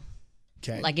 Burrito.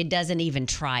 Okay. Like it doesn't even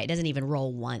try. It doesn't even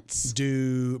roll once.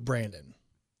 Do Brandon.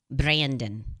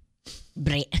 Brandon.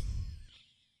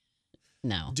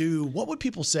 No. Do, what would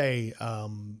people say,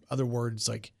 other words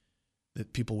like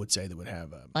that people would say that would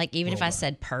have a Like even if I rolled R?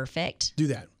 said perfect. Do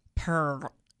that.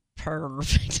 Perfect.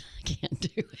 I can't do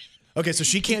it. Okay, so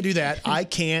she can't do that. I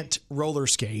can't roller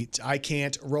skate. I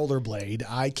can't rollerblade.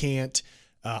 I can't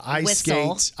ice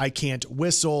Whistle. skate. I can't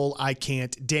whistle. I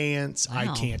can't dance. I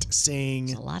Wow. can't sing.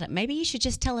 There's a lot of. Maybe you should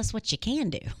just tell us what you can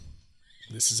do.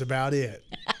 This is about it.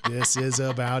 This is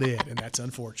about it, and that's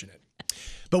unfortunate.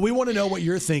 But we want to know what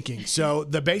you're thinking. So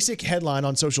the basic headline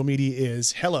on social media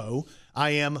is, hello, I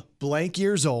am blank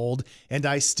years old, and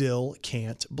I still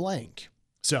can't blank.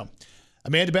 So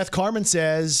Amanda Beth Carmen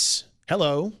says,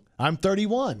 hello, I'm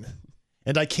 31,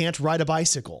 and I can't ride a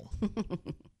bicycle.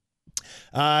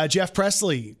 Jeff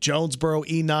Presley, Jonesboro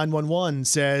E911,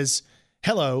 says,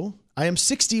 hello, I am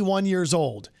 61 years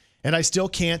old, and I still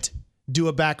can't do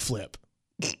a backflip.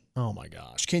 Oh, my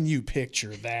gosh. Can you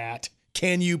picture that?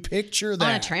 Can you picture that?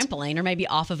 On a trampoline or maybe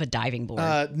off of a diving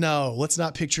board. No, let's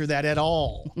not picture that at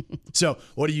all. So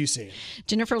what are you seeing?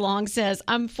 Jennifer Long says,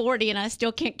 I'm 40 and I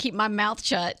still can't keep my mouth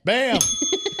shut. Bam.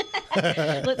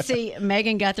 Let's see.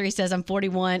 Megan Guthrie says, I'm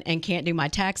 41 and can't do my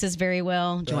taxes very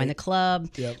well. Join Right. the club.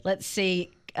 Yep. Let's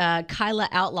see. Kyla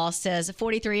Outlaw says,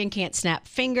 43 and can't snap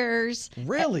fingers.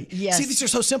 Really? Yes. See, these are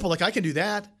so simple. Like, I can do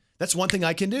that. That's one thing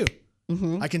I can do.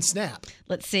 Mm-hmm. I can snap.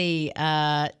 Let's see.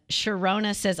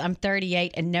 Sharona says, I'm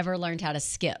 38 and never learned how to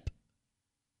skip.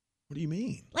 What do you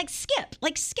mean? Like skip,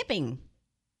 like skipping.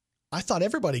 I thought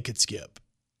everybody could skip.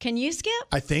 Can you skip?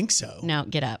 I think so. No,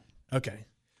 get up. Okay.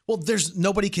 Well,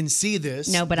 nobody can see this.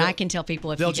 No, but I can tell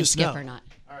people if they'll you can just skip know. or not.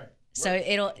 All right. So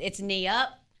it's knee up.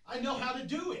 I know how to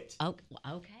do it. Oh,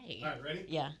 okay. All right, ready?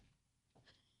 Yeah.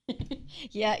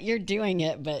 Yeah, you're doing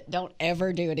it, but don't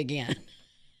ever do it again.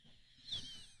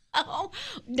 Oh,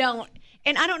 don't.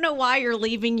 And I don't know why you're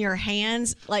leaving your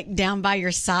hands like down by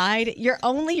your side.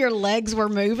 Only your legs were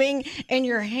moving and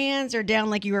your hands are down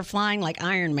like you were flying like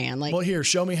Iron Man. Like, Well, here,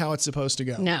 show me how it's supposed to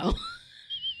go. no.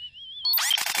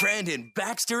 Brandon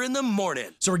Baxter in the morning.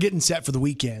 So we're getting set for the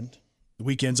weekend. The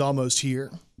weekend's almost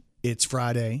here. It's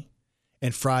Friday.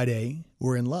 And Friday,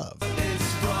 we're in love. It's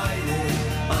Friday,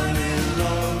 I'm in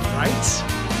love. Right?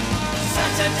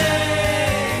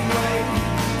 Saturday, rain.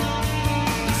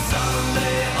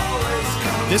 Sunday always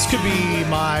comes. This could be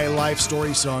my life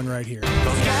story song right here.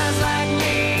 Those guys like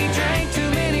me drank too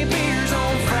many beers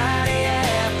on Friday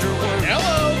after work.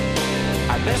 Hello.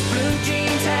 Our best blue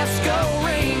jeans have skull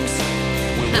rings.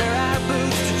 We wear our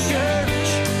boots to church.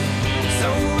 So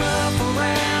rough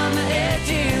around the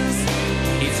edges,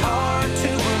 it's hard to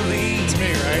believe It's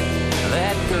me, right?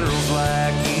 that girls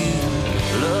like you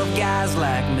love guys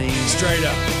like me. Straight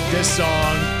up. This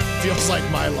song feels like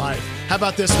my life. How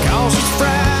about this one? Cause it's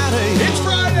Friday. It's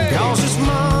Friday. Cause it's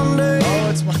Monday. Oh,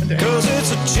 it's Monday. Cause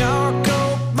it's a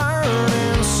charcoal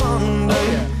burning Sunday.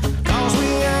 Oh, yeah. Cause we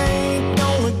ain't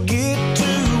gonna get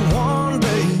to one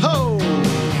day. Ho!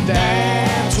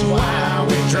 That's why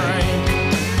we drink.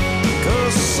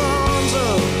 Cause the sun's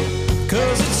up.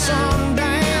 Cause it's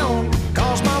sundown.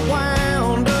 Cause my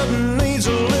wound up needs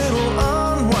a little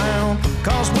unwound.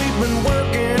 Cause we've been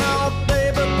working all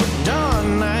day, but we're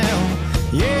done now.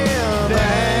 Yeah,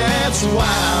 that's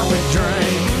why we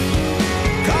drink.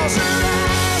 Cause we're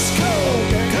ice cold.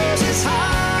 Cause it's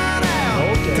hot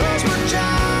out. Okay. Cause we're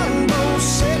jumbo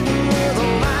sitting with a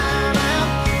line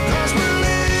out. Cause we're a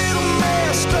little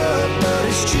messed up, but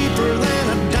it's cheaper than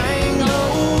a dang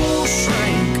old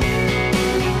shrink.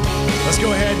 Let's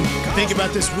go ahead and think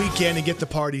about this weekend and get the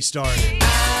party started.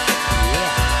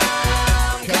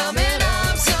 Coming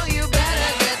up, so you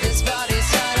better get this party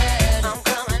started. I'm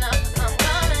coming up, I'm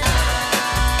coming up.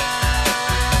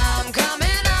 I'm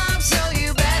coming up, so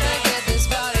you better get this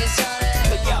party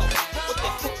started. Yo, what the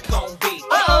fuck gon' be? See,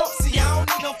 I don't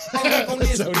need no flag on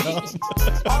this So beat. dumb.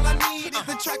 All I need is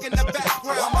the track in the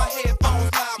background. My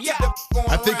headphones loud. Yeah. Keep the f-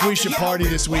 I think we should party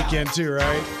this weekend too,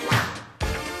 right?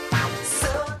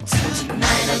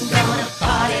 Tonight I'm gonna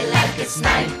party like it's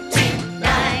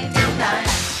 1999.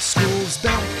 School's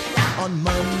back on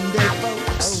Monday,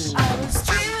 folks. I was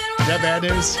dreaming Is that bad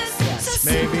news? Yes.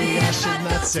 Maybe I should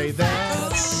not say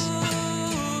that.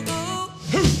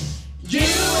 You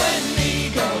and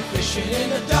me go fishing. Wishing in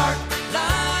the dark,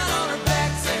 lying on our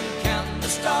backs and counting the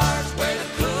stars where the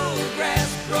cool grass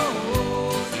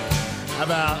grows. How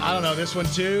about, I don't know, this one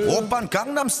too? Open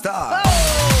Gangnam Style.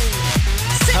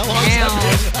 How long has that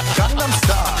been? Gangnam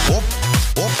Style.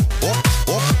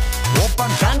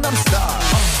 Open Gangnam Style.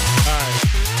 All right.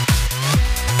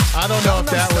 I don't know if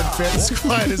that one fits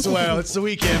quite as well. It's the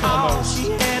weekend All almost. she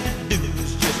had to do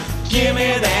was just give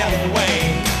me that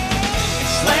way.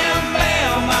 Slam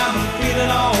bam, I'm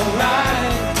feeling alright.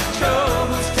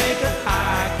 Troubles take a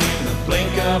hike in the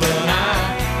blink of an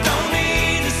eye. Don't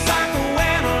need to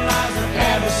psychoanalyze or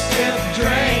have a stiff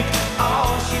drink.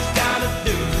 All she's gotta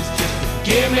do is just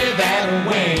give me that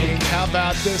wink. How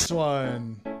about this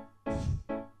one?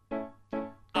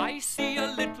 I see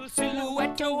a little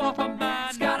silhouette of a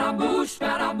man.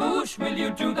 Scaramouche, will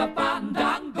you do the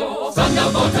fandango?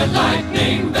 Thunderbolt and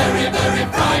lightning, very, very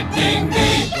frightening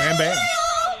me. Wham bam.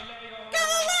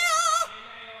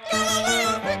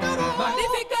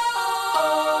 Magnifico!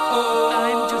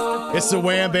 I'm just a It's the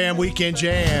Wham Bam Weekend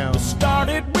Jam.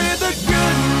 started with a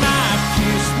good night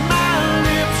kiss. My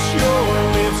lips, your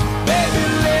lips, baby,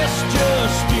 let's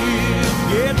just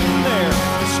get there.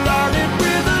 Started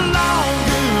with a long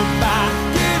goodbye,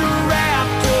 get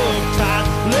wrapped up tight.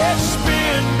 Let's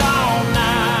spend all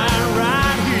night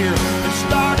right here. It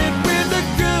started with a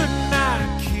good night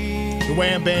kiss. The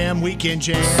Wham Bam Weekend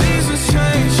Jam. Seasons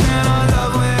change and our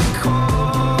love went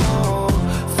cold.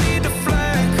 Feed the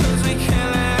flag 'cause we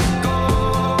can't let go.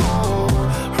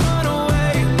 Run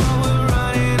away while we're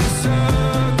running in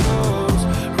circles.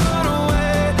 Run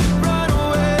away,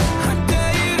 I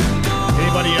dare you to go.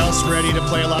 Anybody else ready to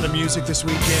play a lot of music this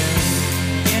weekend?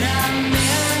 And I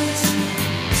meant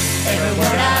every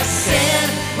word I said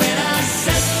when I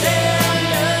said that I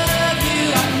love you.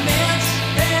 I meant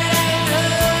that I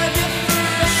love you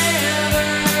forever.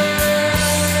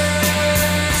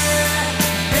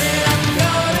 And I'm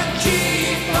gonna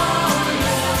keep on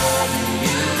loving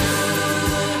you,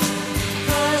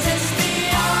 'cause it's the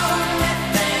only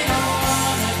thing I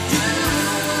wanna do.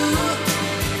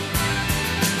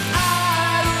 I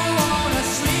don't wanna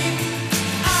sleep,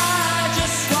 I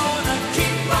just wanna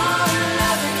keep on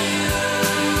loving you.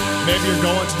 Maybe you're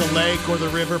going to the lake or the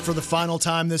river for the final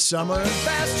time this summer.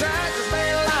 Fast trackers,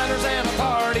 mainliners, and a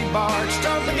party barge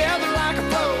strung together like a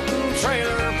floating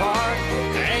trailer park.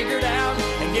 Anchored out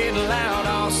and getting loud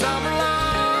all summer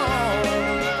long.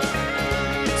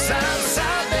 Side to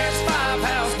side, there's 5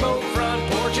 houseboat front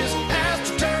porches,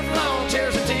 astroturf lawn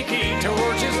chairs and tiki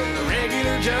torches. The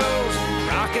regular Joes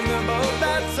rocking the boat,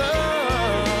 that's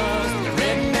us. The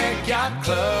Redneck Yacht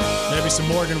Club. Maybe some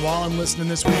Morgan Wallen listening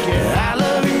this weekend. I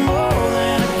love you more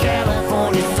than a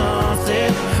California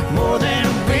sunset, more than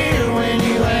a beer when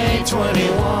you ain't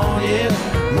 21 yet,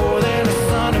 more than a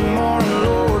Sunday morning,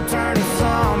 Lord, turn the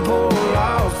sun, pour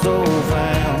lost so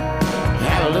found.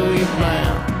 Hallelujah,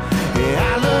 bound.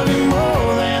 Yeah, I love you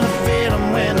more than a feeling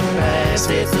when the bass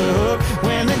hits the hook,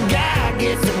 when the guy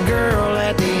gets the girl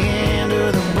at the end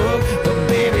of the book. But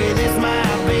baby, this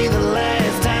might be the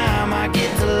last time I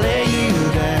get to lay you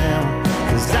down,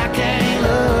 'cause I can't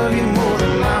love you more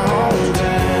than my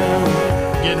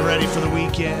hometown. Getting ready for the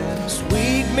weekend.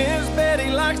 Sweet Miss Betty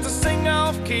likes to sing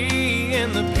off key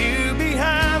in the pew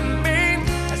behind me.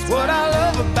 That's what I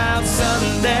love about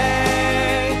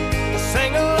Sunday.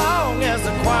 Sing along as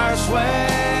the choir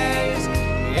sways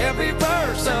every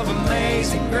verse of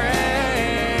Amazing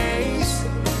Grace.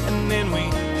 And then we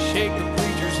shake the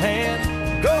preacher's hand,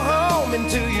 go home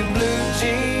into your blue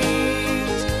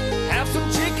jeans, have some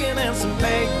chicken and some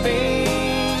baked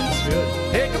beans,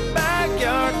 pick a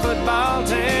backyard football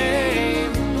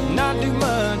team, not do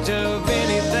much of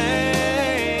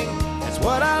anything. That's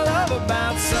what I love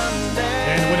about Sunday.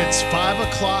 And when it's 5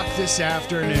 o'clock this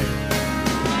afternoon,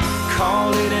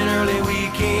 Call it an early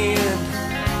weekend,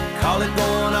 call it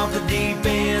going off the deep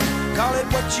end, call it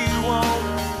what you want,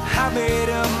 I made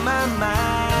up my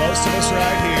mind. most of us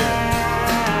right here.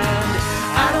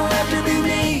 I don't have to be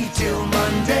me till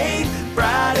Monday,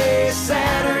 Friday,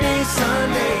 Saturday,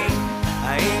 Sunday.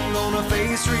 I ain't gonna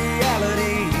face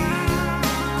reality.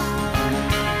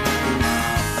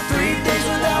 3 days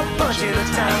without punching a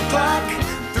time clock,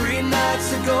 3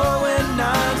 nights of going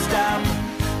non-stop,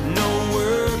 no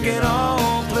work at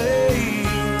all play.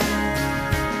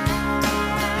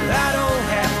 I don't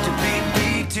have to be me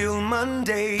till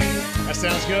Monday. That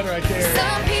sounds good right there.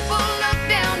 Some people look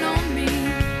down on me,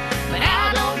 but I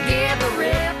don't give a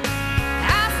rip.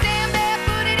 I stand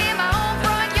barefooted in my own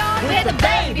front yard with a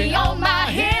baby on my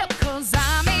hip. 'Cause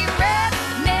I'm a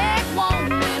redneck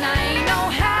woman, I ain't no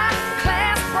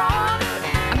high-class broad.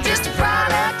 I'm just a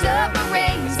product of my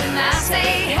race, and I say,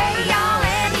 hey, y'all,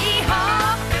 and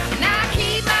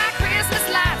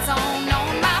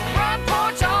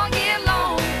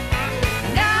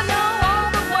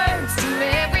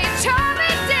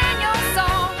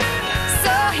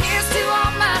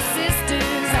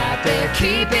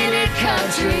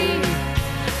country.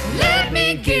 Let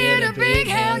me get a big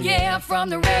hell yeah from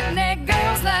the redneck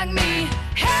girls like me.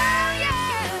 Hell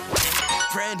yeah.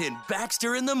 Brandon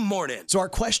Baxter in the morning. So our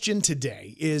question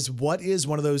today is, what is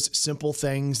one of those simple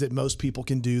things that most people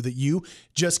can do that you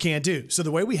just can't do? So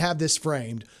the way we have this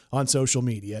framed on social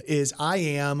media is, I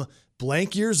am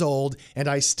blank years old and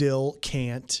I still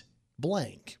can't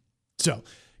blank. So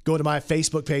go to my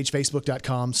Facebook page,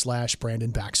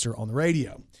 facebook.com/Brandon Baxter on the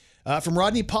radio. From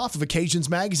Rodney Poff of Occasions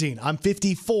Magazine, I'm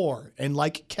 54, and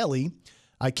like Kelly,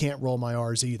 I can't roll my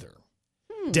R's either.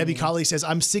 Debbie Colley says,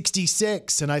 I'm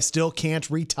 66, and I still can't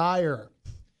retire.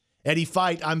 Eddie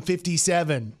Fight, I'm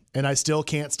 57, and I still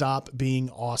can't stop being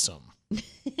awesome.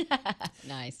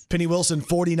 Nice. Penny Wilson,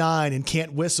 49, and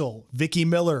can't whistle. Vicky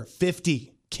Miller,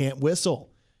 50, can't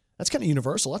whistle. That's kind of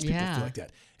universal. Lots of people feel like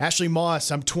that. Ashley Moss,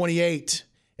 I'm 28,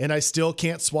 and I still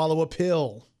can't swallow a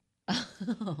pill.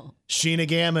 Sheena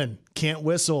Gammon, can't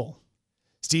whistle.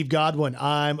 Steve Godwin,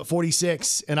 I'm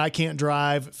 46 and I can't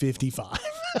drive 55.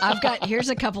 Here's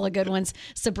a couple of good ones.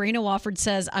 Sabrina Wofford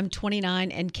says, I'm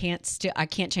 29 and I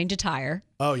can't change a tire.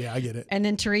 Oh yeah, I get it. And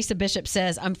then Teresa Bishop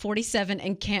says, I'm 47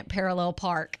 and can't parallel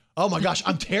park. Oh my gosh,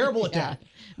 I'm terrible at that.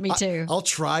 Me too. I'll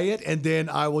try it and then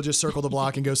I will just circle the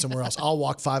block and go somewhere else. I'll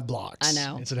walk 5 blocks. I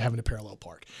know. Instead of having to parallel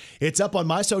park. It's up on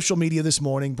my social media this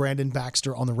morning, Brandon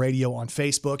Baxter on the radio on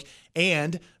Facebook,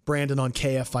 and Brandon on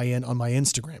KFIN on my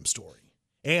Instagram story.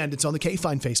 And it's on the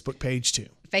KFIN Facebook page too.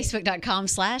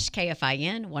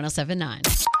 Facebook.com/KFIN 1079.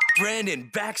 Brandon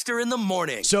Baxter in the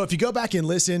morning. So if you go back and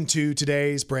listen to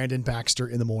today's Brandon Baxter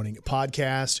in the Morning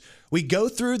podcast, we go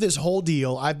through this whole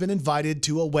deal. I've been invited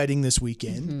to a wedding this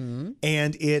weekend,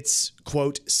 and it's,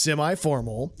 quote,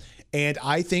 semi-formal. And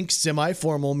I think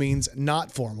semi-formal means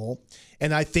not formal.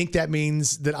 And I think that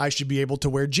means that I should be able to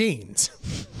wear jeans.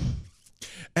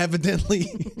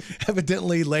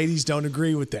 Evidently, ladies don't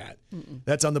agree with that.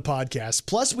 That's on the podcast.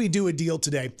 Plus, we do a deal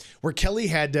today where Kelly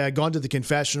had gone to the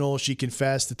confessional. She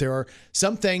confessed that there are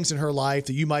some things in her life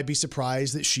that you might be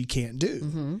surprised that she can't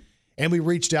do. And we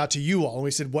reached out to you all and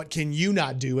we said, what can you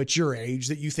not do at your age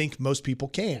that you think most people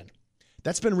can?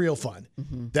 That's been real fun.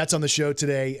 That's on the show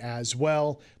today as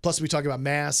well. Plus, we talk about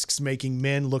masks making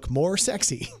men look more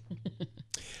sexy.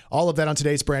 All of that on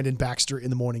today's Brandon Baxter in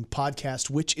the Morning podcast,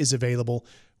 which is available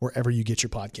wherever you get your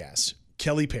podcasts.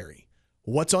 Kelly Perry,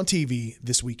 what's on TV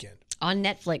this weekend? On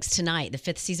Netflix tonight, the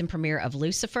 5th season premiere of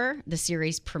Lucifer, the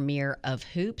series premiere of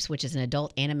Hoops, which is an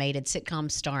adult animated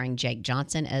sitcom starring Jake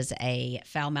Johnson as a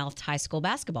foul-mouthed high school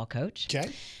basketball coach.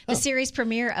 Okay. The series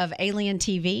premiere of Alien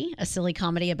TV, a silly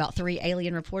comedy about 3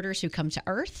 alien reporters who come to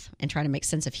Earth and try to make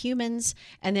sense of humans.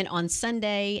 And then on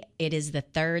Sunday, it is the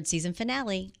 3rd season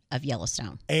finale of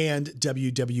Yellowstone. And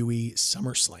WWE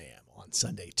SummerSlam on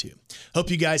Sunday, too. Hope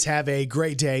you guys have a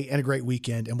great day and a great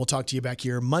weekend, and we'll talk to you back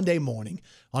here Monday morning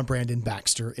on Brandon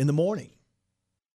Baxter in the Morning.